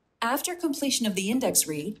 After completion of the index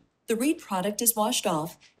read, the read product is washed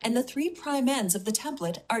off and the 3' ends of the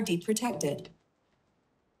template are deprotected.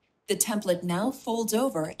 The template now folds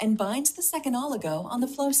over and binds the second oligo on the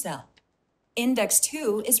flow cell. Index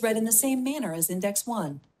 2 is read in the same manner as Index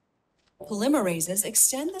 1. Polymerases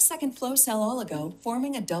extend the second flow cell oligo,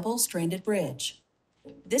 forming a double-stranded bridge.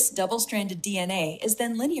 This double-stranded DNA is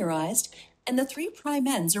then linearized and the 3'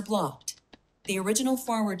 ends are blocked. The original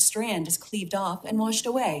forward strand is cleaved off and washed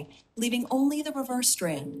away, leaving only the reverse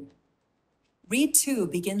strand. Read 2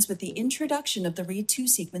 begins with the introduction of the Read 2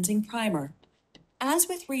 sequencing primer. As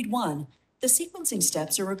with Read 1, the sequencing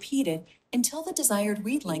steps are repeated until the desired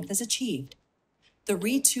read length is achieved. The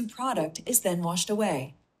Read 2 product is then washed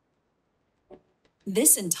away.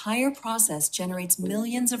 This entire process generates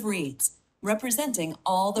millions of reads, representing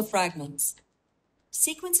all the fragments.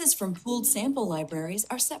 Sequences from pooled sample libraries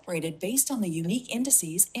are separated based on the unique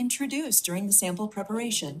indices introduced during the sample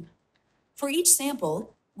preparation. For each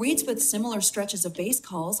sample, reads with similar stretches of base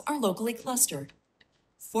calls are locally clustered.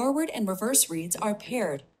 Forward and reverse reads are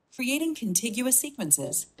paired, creating contiguous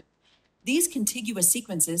sequences. These contiguous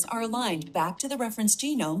sequences are aligned back to the reference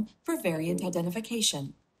genome for variant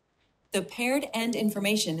identification. The paired end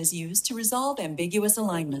information is used to resolve ambiguous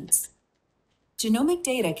alignments. Genomic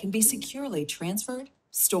data can be securely transferred,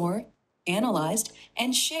 stored, analyzed,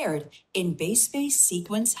 and shared in BaseSpace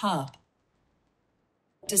Sequence Hub.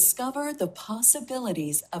 Discover the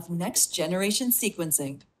possibilities of next-generation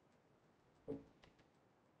sequencing.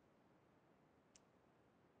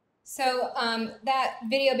 So that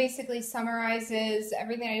video basically summarizes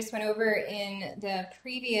everything I just went over in the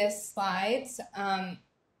previous slides.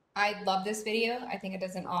 I love this video. I think it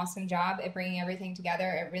does an awesome job at bringing everything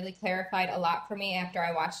together. It really clarified a lot for me after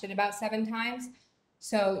I watched it about 7 times.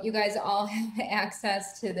 So you guys all have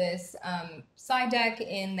access to this slide deck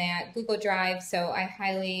in that Google Drive. So I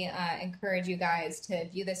highly encourage you guys to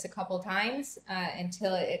view this a couple times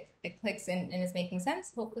until it clicks and is making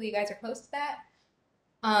sense. Hopefully you guys are close to that.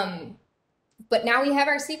 But now we have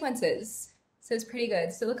our sequences. So it's pretty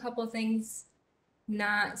good. Still a couple of things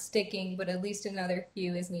not sticking, but at least another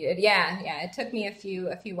few is needed. Yeah, it took me a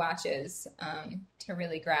few watches to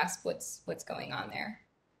really grasp what's going on there.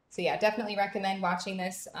 So yeah, definitely recommend watching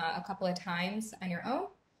this a couple of times on your own.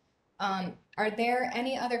 Are there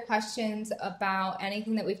any other questions about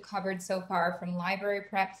anything that we've covered so far from library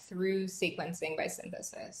prep through sequencing by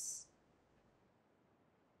synthesis?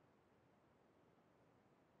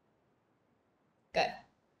 Good.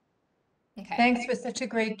 Okay. Thanks for such a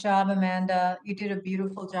great job, Amanda. You did a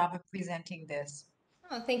beautiful job of presenting this.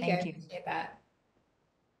 Oh, thank you. I Thank you. appreciate that.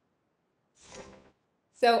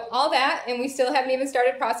 So all that, and we still haven't even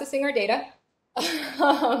started processing our data.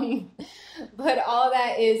 But all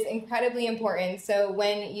that is incredibly important. So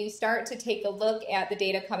when you start to take a look at the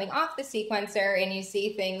data coming off the sequencer and you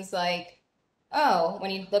see things like, oh, when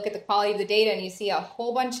you look at the quality of the data and you see a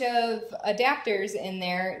whole bunch of adapters in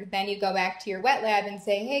there, then you go back to your wet lab and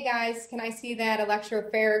say, hey guys, can I see that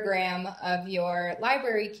electropherogram of your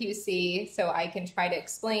library QC so I can try to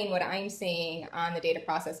explain what I'm seeing on the data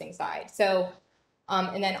processing side. So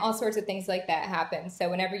and then all sorts of things like that happen. So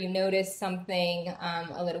whenever you notice something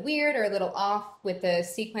a little weird or a little off with the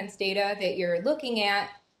sequence data that you're looking at,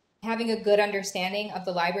 having a good understanding of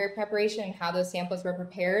the library preparation and how those samples were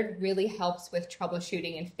prepared really helps with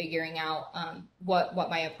troubleshooting and figuring out what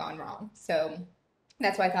might have gone wrong. So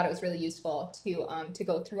that's why I thought it was really useful to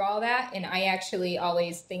go through all that. And I actually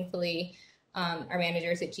always, thankfully, our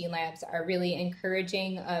managers at GeneLabs are really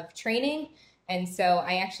encouraging of training. And so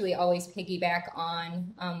I actually always piggyback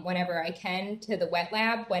on whenever I can to the wet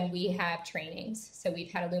lab when we have trainings. So we've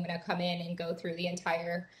had Illumina come in and go through the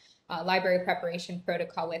entire library preparation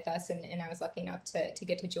protocol with us, and I was lucky enough to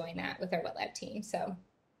get to join that with our wet lab team. So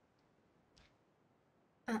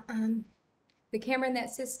the camera in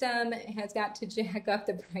that system has got to jack up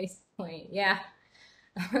the price point. Yeah,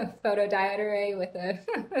 photodiode array with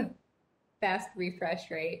a fast refresh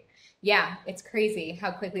rate. Yeah, it's crazy how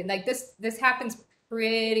quickly, like this happens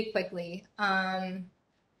pretty quickly.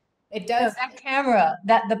 It does. So that camera,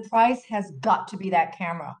 the price has got to be that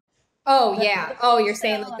camera. Oh The yeah. Oh, you're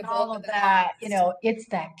saying pixel like the and all bulk of of the that, cost. it's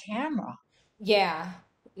that camera. Yeah.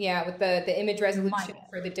 Yeah, with the image resolution My-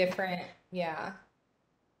 for the different, yeah,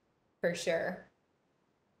 for sure.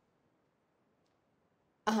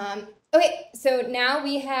 Okay, so now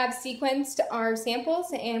we have sequenced our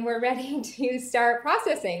samples and we're ready to start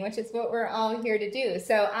processing, which is what we're all here to do.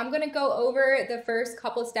 So I'm going to go over the first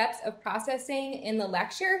couple steps of processing in the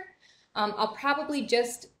lecture. I'll probably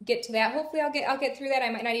just get to that. Hopefully I'll get through that. I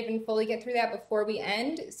might not even fully get through that before we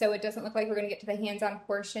end, so it doesn't look like we're going to get to the hands-on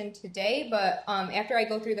portion today. But after I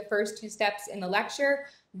go through the first two steps in the lecture,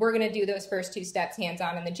 we're going to do those first two steps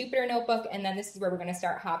hands-on in the Jupyter notebook, and then this is where we're going to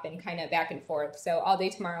start hopping kind of back and forth. So all day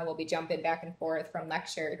tomorrow we'll be jumping back and forth from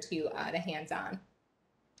lecture to the hands-on.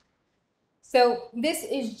 So this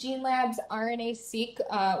is GeneLab's RNAseq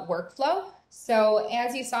workflow. So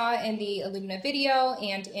as you saw in the Illumina video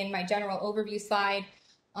and in my general overview slide,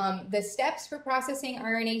 the steps for processing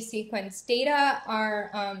RNA sequence data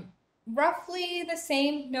are roughly the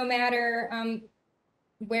same no matter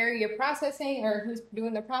where you're processing or who's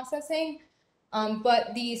doing the processing.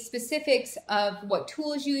 But the specifics of what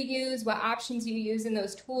tools you use, what options you use in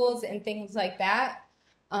those tools and things like that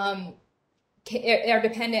are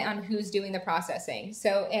dependent on who's doing the processing.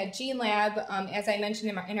 So at GeneLab, as I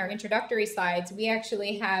mentioned in our introductory slides, we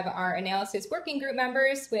actually have our analysis working group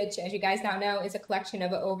members, which, as you guys now know, is a collection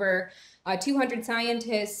of over 200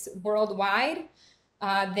 scientists worldwide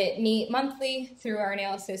that meet monthly through our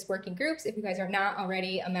analysis working groups. If you guys are not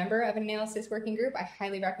already a member of an analysis working group, I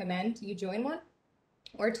highly recommend you join one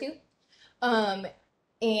or two.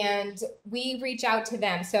 And we reach out to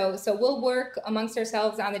them. So we'll work amongst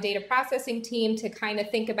ourselves on the data processing team to kind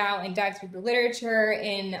of think about and dive through the literature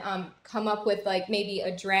and come up with like maybe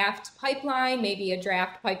a draft pipeline, maybe a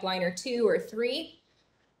draft pipeline or two or three.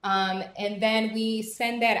 And then we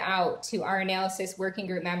send that out to our analysis working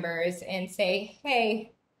group members and say,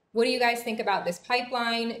 hey, what do you guys think about this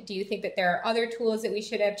pipeline? Do you think that there are other tools that we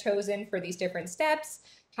should have chosen for these different steps?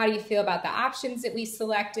 How do you feel about the options that we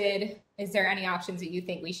selected? Is there any options that you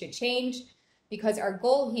think we should change? Because our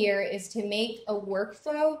goal here is to make a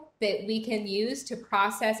workflow that we can use to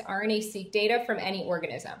process RNA-seq data from any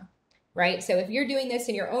organism, right? So if you're doing this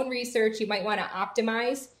in your own research, you might want to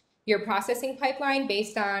optimize your processing pipeline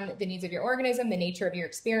based on the needs of your organism, the nature of your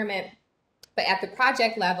experiment. But at the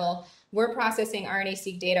project level, we're processing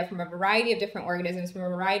RNA-seq data from a variety of different organisms, from a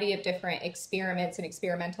variety of different experiments and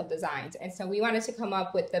experimental designs. And so we wanted to come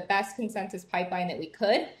up with the best consensus pipeline that we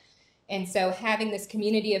could. And so having this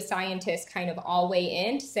community of scientists kind of all weigh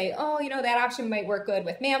in to say, oh, you know, that option might work good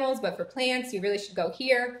with mammals, but for plants, you really should go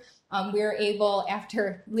here. We're able,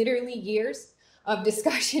 after literally years of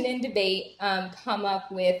discussion and debate, come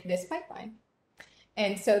up with this pipeline.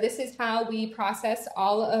 And so this is how we process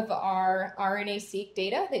all of our RNA-seq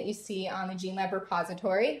data that you see on the GeneLab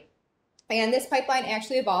repository. And this pipeline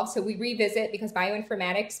actually evolves. So we revisit because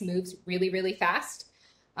bioinformatics moves really, really fast.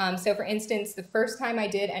 So for instance, the first time I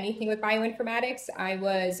did anything with bioinformatics, I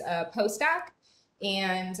was a postdoc,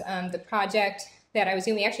 and the project that I was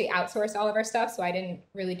doing, we actually outsourced all of our stuff, so I didn't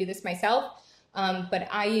really do this myself, but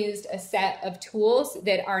I used a set of tools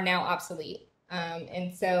that are now obsolete.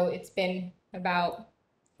 And so it's been about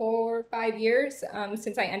 4 or 5 years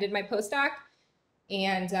since I ended my postdoc.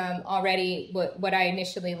 And already what I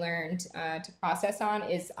initially learned to process on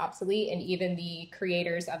is obsolete, and even the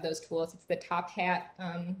creators of those tools, it's the Top Hat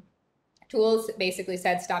tools, basically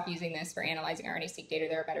said, stop using this for analyzing RNA-seq data.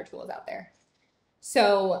 There are better tools out there.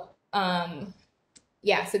 So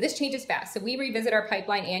yeah, so this changes fast. So we revisit our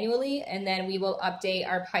pipeline annually, and then we will update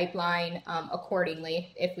our pipeline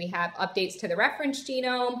accordingly. If we have updates to the reference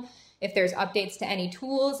genome, if there's updates to any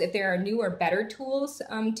tools, if there are new or better tools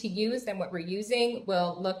to use than what we're using,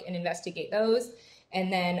 we'll look and investigate those,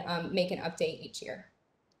 and then make an update each year.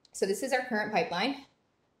 So this is our current pipeline.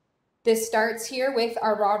 This starts here with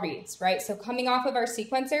our raw reads, right? So coming off of our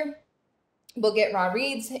sequencer, we'll get raw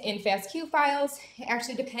reads in FASTQ files.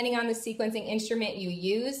 Actually, depending on the sequencing instrument you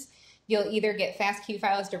use, you'll either get FASTQ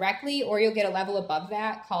files directly, or you'll get a level above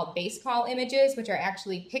that called base call images, which are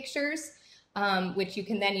actually pictures, which you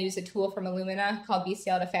can then use a tool from Illumina called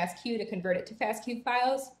BCL to FASTQ to convert it to FASTQ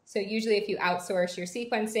files. So usually if you outsource your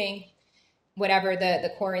sequencing, whatever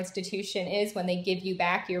the core institution is, when they give you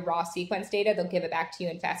back your raw sequence data, they'll give it back to you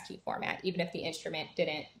in FASTQ format, even if the instrument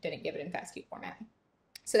didn't give it in FASTQ format.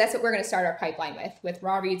 So that's what we're going to start our pipeline with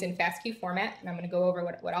raw reads in FASTQ format, and I'm going to go over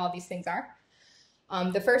what all of these things are.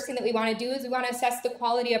 The first thing that we want to do is we want to assess the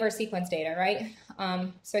quality of our sequence data, right?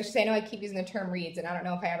 So I should say, I know I keep using the term reads, and I don't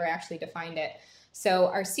know if I ever actually defined it. So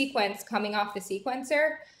our sequence coming off the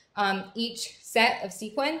sequencer, each set of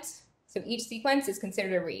sequence, so each sequence is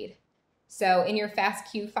considered a read. So in your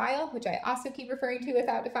FASTQ file, which I also keep referring to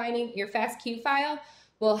without defining, your FASTQ file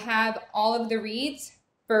will have all of the reads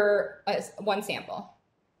for one sample,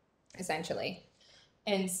 essentially.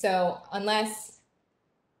 And so unless,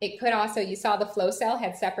 it could also, you saw the flow cell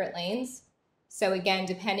had separate lanes. So again,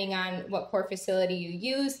 depending on what core facility you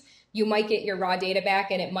use, you might get your raw data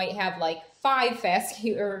back and it might have like 5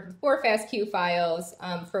 FASTQ or 4 FASTQ files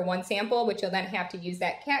for one sample, which you'll then have to use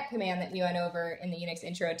that cat command that we went over in the Unix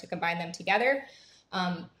intro to combine them together.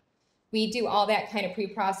 We do all that kind of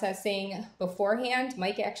pre-processing beforehand.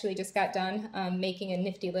 Mike actually just got done making a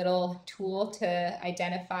nifty little tool to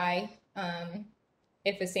identify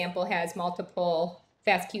if a sample has multiple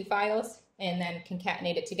FASTQ files, and then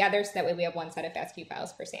concatenate it together, so that way we have one set of FASTQ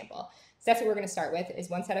files per sample. So that's what we're going to start with, is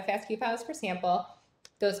one set of FASTQ files per sample.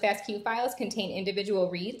 Those FASTQ files contain individual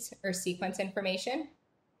reads or sequence information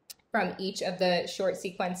from each of the short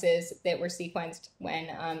sequences that were sequenced when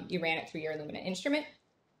you ran it through your Illumina instrument.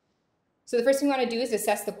 So the first thing we want to do is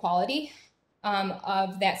assess the quality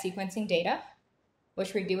of that sequencing data,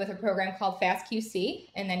 which we do with a program called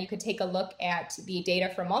FastQC, and then you could take a look at the data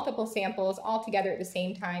from multiple samples all together at the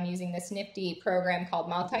same time using this nifty program called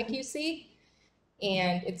MultiQC,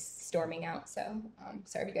 and it's storming out, so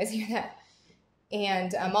sorry if you guys hear that.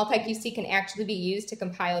 And MultiQC can actually be used to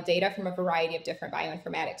compile data from a variety of different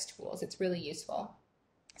bioinformatics tools. It's really useful.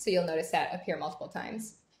 So you'll notice that appear multiple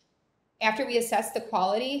times. After we assess the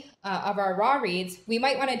quality of our raw reads, we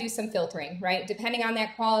might want to do some filtering, right? Depending on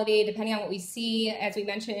that quality, depending on what we see, as we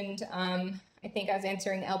mentioned, I think I was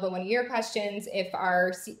answering Elba one of your questions, if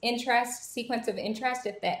our sequence of interest,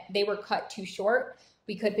 if they were cut too short,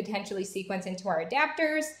 we could potentially sequence into our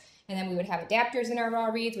adapters, and then we would have adapters in our raw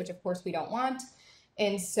reads, which of course we don't want.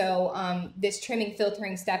 And so this trimming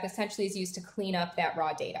filtering step essentially is used to clean up that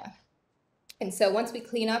raw data. And so once we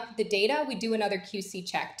clean up the data, we do another QC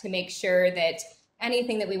check to make sure that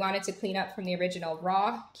anything that we wanted to clean up from the original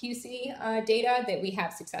raw QC data, that we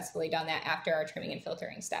have successfully done that after our trimming and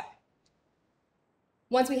filtering step.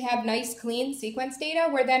 Once we have nice, clean sequence data,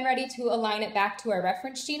 we're then ready to align it back to our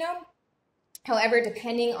reference genome. However,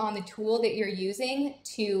 depending on the tool that you're using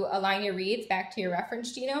to align your reads back to your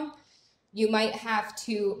reference genome, you might have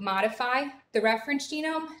to modify the reference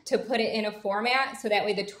genome to put it in a format so that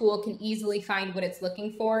way the tool can easily find what it's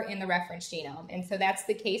looking for in the reference genome. And so that's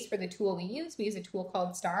the case for the tool we use. We use a tool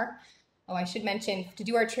called STAR. Oh, I should mention, to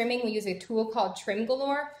do our trimming, we use a tool called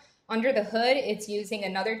TrimGalore. Under the hood, it's using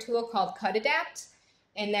another tool called CutAdapt.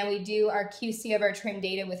 And then we do our QC of our trim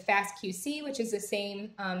data with FastQC, which is the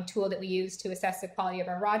same tool that we use to assess the quality of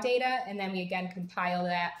our raw data. And then we again compile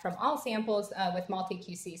that from all samples with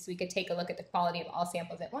MultiQC, so we could take a look at the quality of all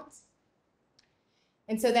samples at once.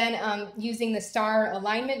 And so then using the STAR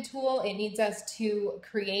alignment tool, it needs us to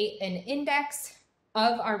create an index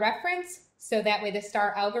of our reference. So that way the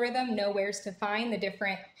STAR algorithm knows where to find the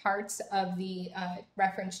different parts of the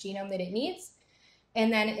reference genome that it needs.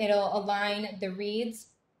 And then it'll align the reads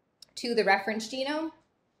to the reference genome.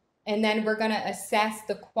 And then we're going to assess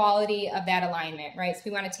the quality of that alignment, right? So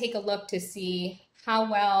we want to take a look to see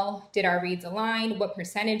how well did our reads align, what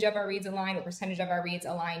percentage of our reads align, what percentage of our reads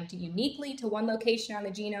aligned uniquely to one location on the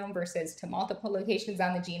genome versus to multiple locations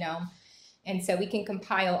on the genome. And so we can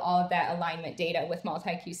compile all of that alignment data with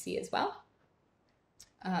multi-QC as well.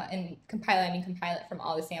 And compile it from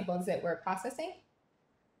all the samples that we're processing.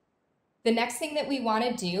 The next thing that we want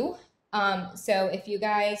to do, so if you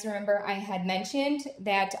guys remember, I had mentioned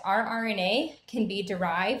that our RNA can be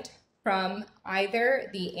derived from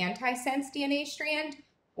either the antisense DNA strand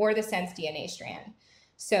or the sense DNA strand.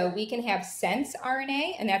 So we can have sense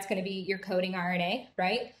RNA, and that's going to be your coding RNA,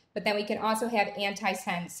 right? But then we can also have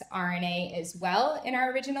antisense RNA as well in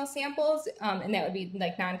our original samples, and that would be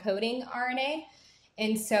like non-coding RNA.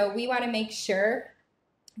 And so we want to make sure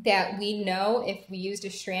that we know if we used a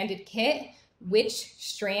stranded kit, which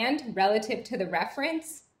strand relative to the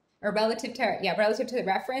reference, or relative to the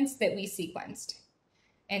reference that we sequenced.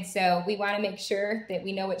 And so we want to make sure that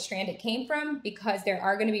we know what strand it came from, because there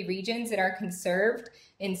are going to be regions that are conserved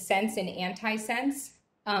in sense and antisense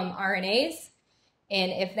RNAs.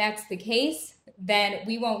 And if that's the case, then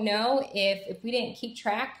we won't know if we didn't keep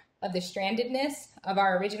track of the strandedness of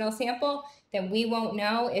our original sample, then we won't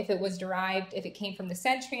know if it was derived, if it came from the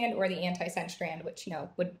sense strand or the antisense strand, which, you know,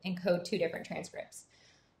 would encode two different transcripts.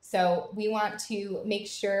 So we want to make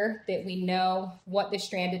sure that we know what the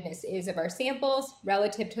strandedness is of our samples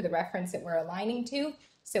relative to the reference that we're aligning to,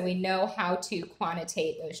 so we know how to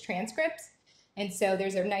quantitate those transcripts. And so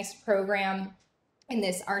there's a nice program in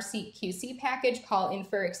this RNAseq package called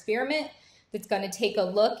Infer Experiment that's going to take a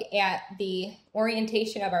look at the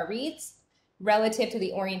orientation of our reads relative to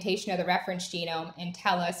the orientation of the reference genome and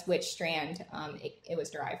tell us which strand it was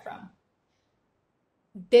derived from.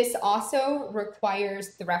 This also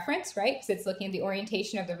requires the reference, right? Because it's looking at the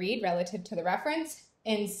orientation of the read relative to the reference.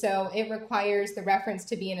 And so it requires the reference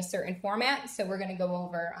to be in a certain format. So we're going to go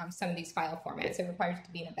over some of these file formats. It requires it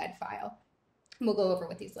to be in a bed file. And we'll go over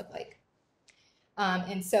what these look like.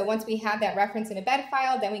 And so once we have that reference in a bed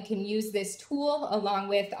file, then we can use this tool along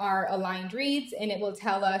with our aligned reads, and it will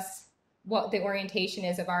tell us what the orientation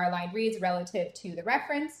is of our aligned reads relative to the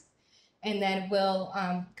reference. And then we'll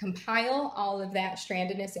compile all of that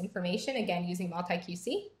strandedness information, again, using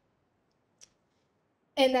multi-QC.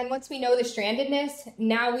 And then once we know the strandedness,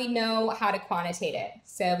 now we know how to quantitate it.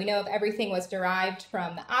 So we know if everything was derived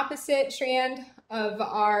from the opposite strand of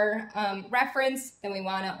our reference, then we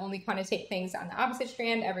want to only quantitate things on the opposite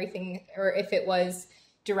strand, everything, or if it was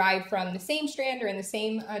derived from the same strand or in the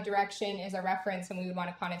same direction as our reference, and we would want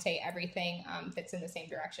to quantitate everything that's in the same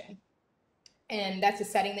direction. And that's a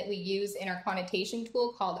setting that we use in our quantitation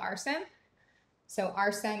tool called RSEM. So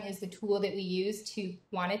RSEM is the tool that we use to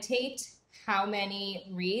quantitate how many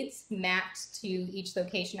reads mapped to each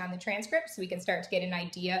location on the transcript, so we can start to get an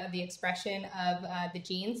idea of the expression of the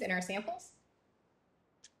genes in our samples.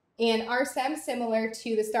 And RSEM, similar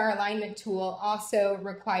to the star alignment tool, also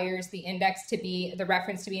requires the index to be, the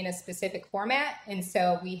reference to be in a specific format. And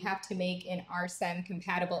so we have to make an RSEM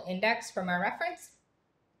compatible index from our reference.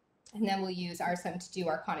 And then we'll use RSEM to do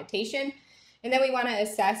our quantitation. And then we want to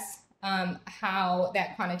assess how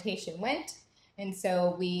that quantitation went. And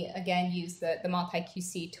so we, again, use the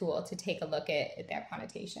multi-QC tool to take a look at that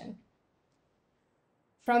quantitation.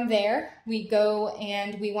 From there, we go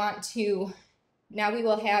and we want to, now we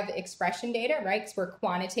will have expression data, right? Because we're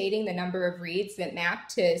quantitating the number of reads that map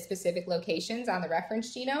to specific locations on the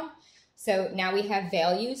reference genome. So now we have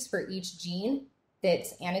values for each gene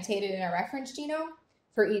that's annotated in our reference genome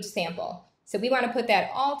for each sample. So we want to put that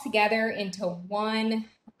all together into one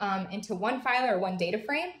file or one data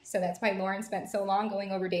frame. So that's why Lauren spent so long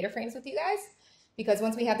going over data frames with you guys, because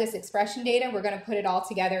once we have this expression data, we're going to put it all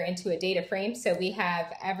together into a data frame. So we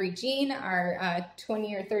have every gene, our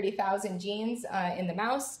 20 or 30,000 genes in the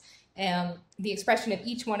mouse, the expression of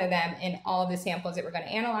each one of them in all of the samples that we're going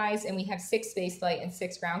to analyze. And we have 6 spaceflight and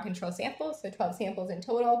 6 ground control samples, so 12 samples in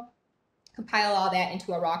total. Compile all that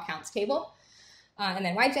into a raw counts table. And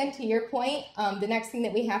then, Jen, to your point, the next thing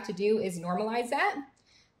that we have to do is normalize that,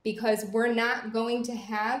 because we're not going to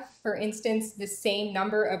have, for instance, the same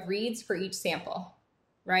number of reads for each sample,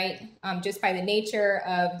 right? Just by the nature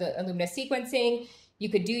of the Illumina sequencing, you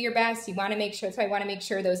could do your best. You want to make sure, so I want to make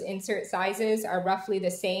sure those insert sizes are roughly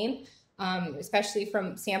the same, especially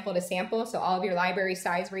from sample to sample. So all of your library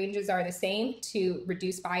size ranges are the same to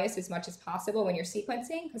reduce bias as much as possible when you're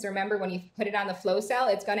sequencing. Because remember, when you put it on the flow cell,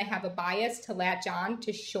 it's going to have a bias to latch on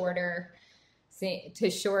to shorter to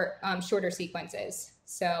shorter sequences.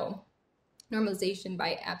 So normalization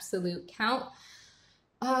by absolute count.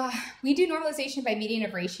 We do normalization by median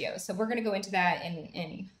of ratios. So we're going to go into that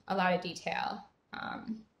in a lot of detail.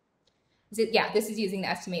 Yeah, this is using the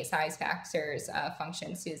estimate size factors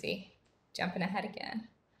function, Susie. Jumping ahead again.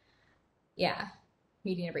 Yeah,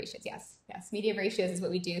 median of ratios, yes. Median of ratios is what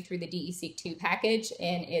we do through the DE-seq2 package,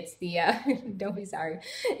 and it's the, don't be sorry, and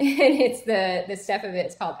it's the step of it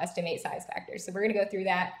is called estimate size factors. So we're going to go through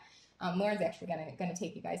that. Lauren's actually going to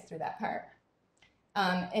take you guys through that part.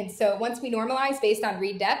 And so once we normalize based on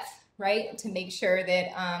read depth, right, to make sure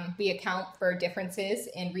that we account for differences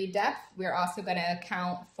in read depth, we're also going to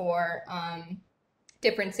account for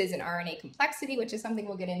differences in RNA complexity, which is something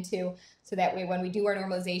we'll get into, so that way when we do our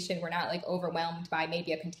normalization, we're not like overwhelmed by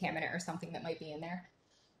maybe a contaminant or something that might be in there.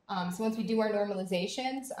 So once we do our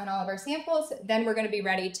normalizations on all of our samples, then we're going to be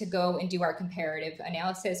ready to go and do our comparative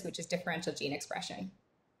analysis, which is differential gene expression.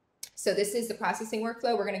 So this is the processing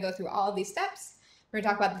workflow. We're going to go through all of these steps. We're going to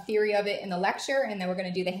talk about the theory of it in the lecture, and then we're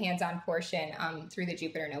going to do the hands-on portion through the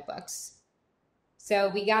Jupyter notebooks. So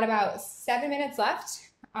we got about 7 minutes left.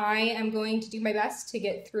 I am going to do my best to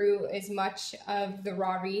get through as much of the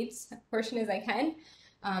raw reads portion as I can.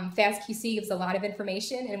 FastQC gives a lot of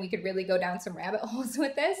information, and we could really go down some rabbit holes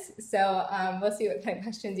with this. So we'll see what kind of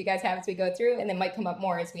questions you guys have as we go through, and then might come up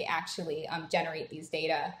more as we actually generate these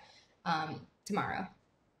data tomorrow.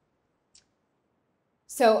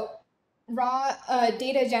 So raw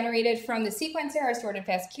data generated from the sequencer are stored in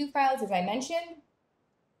FastQ files, as I mentioned,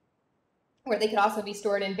 or they could also be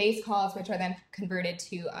stored in base calls, which are then converted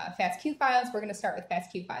to FastQ files. We're going to start with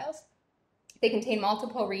FastQ files. They contain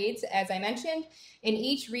multiple reads, as I mentioned, and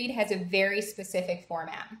each read has a very specific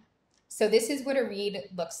format. So this is what a read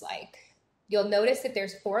looks like. You'll notice that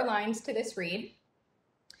there's 4 lines to this read.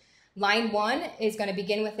 Line 1 is going to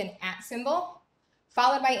begin with an @ symbol,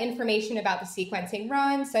 followed by information about the sequencing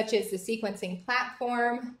run, such as the sequencing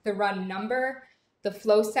platform, the run number, the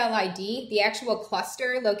flow cell ID, the actual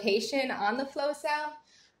cluster location on the flow cell,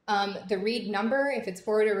 the read number, if it's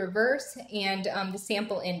forward or reverse, and the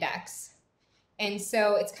sample index. And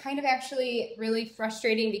so it's kind of actually really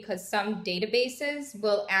frustrating because some databases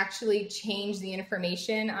will actually change the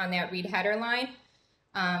information on that read header line,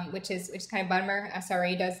 which is kind of bummer.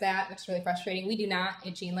 SRA does that, which is really frustrating. We do not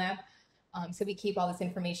at GeneLab. So we keep all this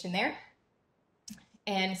information there.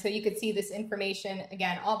 And so you could see this information,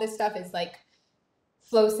 again, all this stuff is like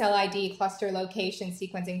flow cell ID, cluster location,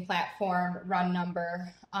 sequencing platform, run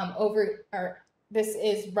number, this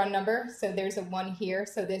is run number. So there's a 1 here.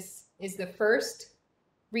 So this is the first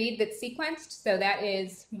read that's sequenced. So that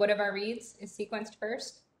is, what of our reads is sequenced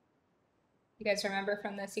first? You guys remember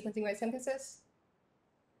from the sequencing by synthesis?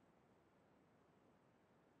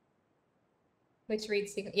 Which read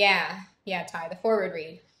sequence? Yeah, Ty, the forward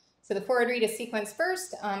read. So the forward read is sequenced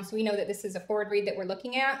first. So we know that this is a forward read that we're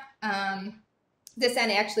looking at. This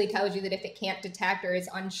then actually tells you that if it can't detect or is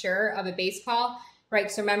unsure of a base call,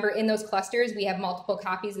 right? So remember, in those clusters, we have multiple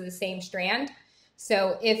copies of the same strand.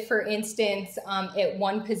 So if, for instance, at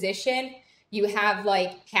one position, you have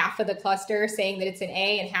like half of the cluster saying that it's an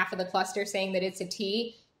A and half of the cluster saying that it's a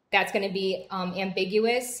T, that's going to be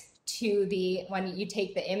ambiguous to the when you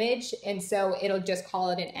take the image, and so it'll just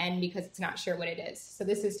call it an N because it's not sure what it is. So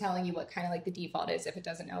this is telling you what kind of like the default is if it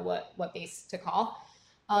doesn't know what base to call.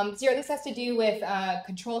 0, this has to do with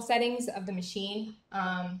control settings of the machine.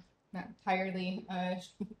 Not entirely,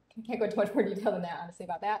 can't go into much more detail than that, honestly,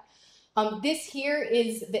 about that. This here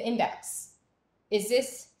is the index. Is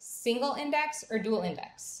this single index or dual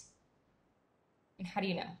index? And how do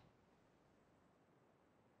you know?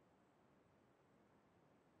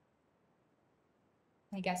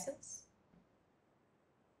 Any guesses?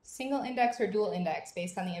 Single index or dual index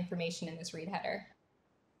based on the information in this read header?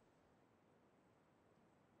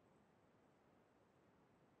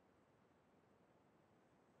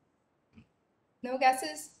 No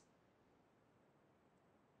guesses?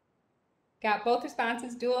 Got both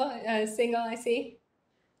responses, dual, single, I see.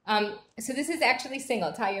 So this is actually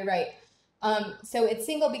single, Ty, you're right. So it's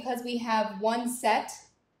single because we have one set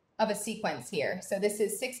of a sequence here. So this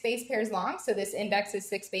is 6 base pairs long, so this index is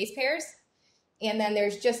 6 base pairs. And then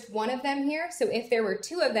there's just one of them here. So if there were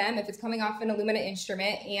 2 of them, if it's coming off an Illumina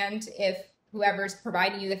instrument, and if whoever's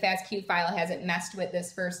providing you the FastQ file hasn't messed with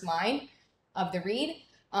this first line of the read,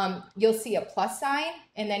 you'll see a plus sign,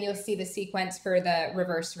 and then you'll see the sequence for the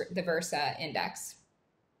versa index.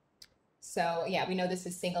 So yeah, we know this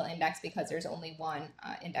is single index because there's only one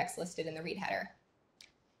index listed in the read header.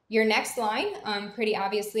 Your next line, pretty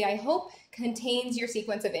obviously, I hope, contains your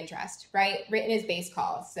sequence of interest, right? Written as base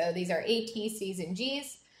calls. So these are A, T, C's, and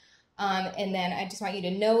G's. And then I just want you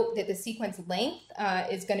to note that the sequence length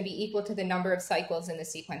is going to be equal to the number of cycles in the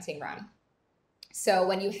sequencing run. So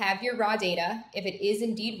when you have your raw data, if it is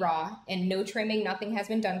indeed raw and no trimming, nothing has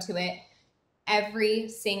been done to it, every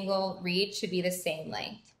single read should be the same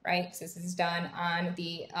length, right? So this is done on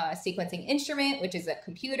the sequencing instrument, which is a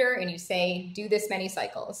computer, and you say, do this many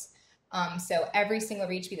cycles. So every single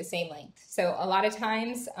read should be the same length. So a lot of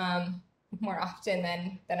times, more often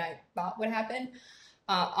than I thought would happen,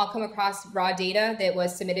 I'll come across raw data that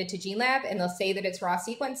was submitted to GeneLab, and they'll say that it's raw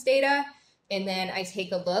sequence data, and then I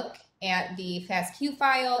take a look at the FASTQ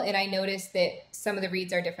file, and I notice that some of the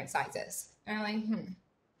reads are different sizes. And I'm like,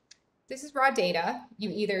 this is raw data. You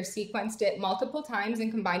either sequenced it multiple times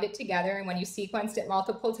and combined it together, and when you sequenced it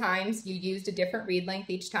multiple times, you used a different read length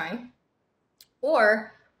each time,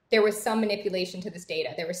 or there was some manipulation to this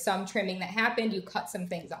data. There was some trimming that happened. You cut some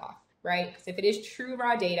things off, right? Because if it is true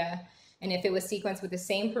raw data, and if it was sequenced with the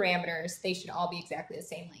same parameters, they should all be exactly the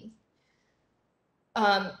same length.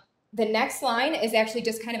 The next line is actually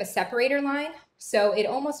just kind of a separator line. So it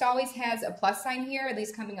almost always has a plus sign here, at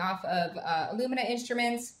least coming off of Illumina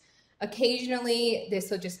instruments. Occasionally, this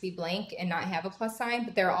will just be blank and not have a plus sign,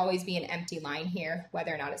 but there will always be an empty line here,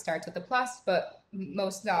 whether or not it starts with a plus, but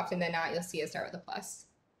most often than not, you'll see it start with a plus.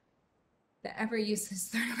 The ever useless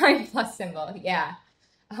third line plus symbol, yeah.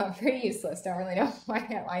 Pretty useless. Don't really know why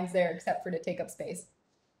that line's there except for to take up space.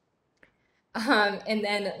 And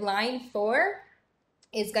then line 4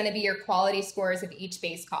 is going to be your quality scores of each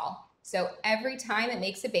base call. So every time it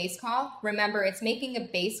makes a base call, remember it's making a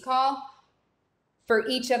base call for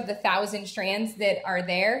each of the 1,000 strands that are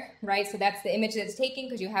there, right? So that's the image that it's taking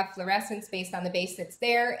because you have fluorescence based on the base that's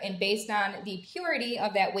there, and based on the purity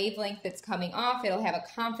of that wavelength that's coming off, it'll have a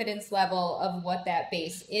confidence level of what that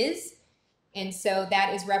base is. And so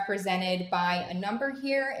that is represented by a number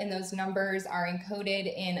here, and those numbers are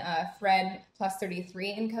encoded in a Fred plus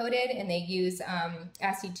 33 encoded, and they use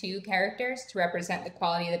ASCII2 characters to represent the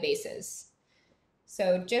quality of the bases.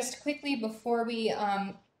 So just quickly before we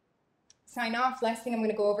sign off, last thing I'm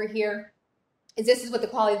going to go over here is this is what the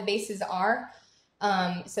quality of the bases are.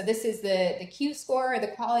 So this is the Q score, or the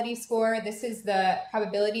quality score. This is the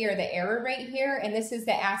probability or the error rate here, and this is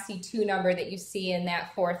the ASCII2 number that you see in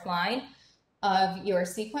that 4th line of your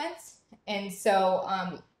sequence. And so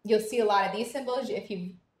you'll see a lot of these symbols. If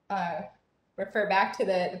you refer back to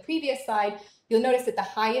the previous slide, you'll notice that the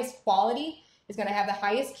highest quality is going to have the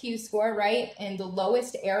highest Q score, right? And the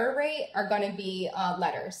lowest error rate are going to be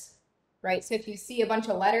letters, right? So if you see a bunch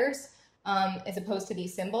of letters as opposed to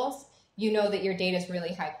these symbols, you know that your data is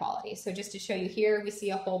really high quality. So just to show you here, we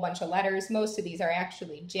see a whole bunch of letters. Most of these are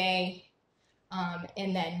actually J,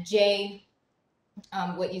 and then J.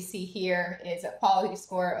 What you see here is a quality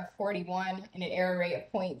score of 41 and an error rate of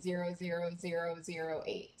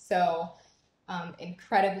 0.00008. So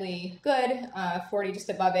incredibly good. 40 just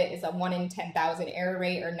above it is a 1 in 10,000 error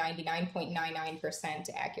rate, or 99.99%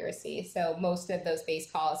 accuracy. So most of those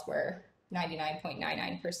base calls were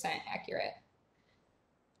 99.99% accurate.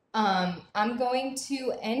 I'm going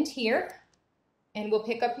to end here, and we'll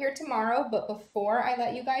pick up here tomorrow. But before I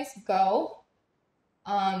let you guys go,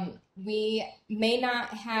 we may not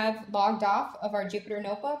have logged off of our Jupyter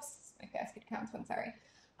notebooks. My basket counts one, sorry.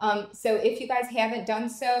 So if you guys haven't done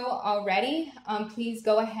so already, please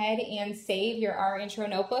go ahead and save your R intro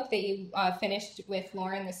notebook that you finished with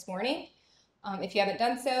Lauren this morning. If you haven't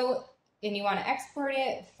done so and you want to export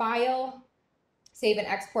it, file, save an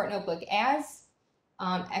export notebook as,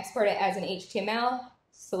 export it as an HTML,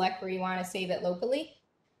 select where you want to save it locally.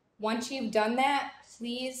 Once you've done that,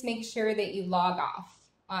 please make sure that you log off.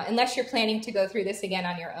 Unless you're planning to go through this again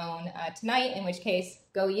on your own tonight, in which case,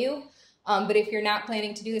 go you. But if you're not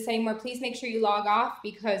planning to do this anymore, please make sure you log off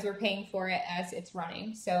because we're paying for it as it's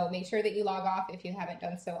running. So make sure that you log off if you haven't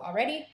done so already.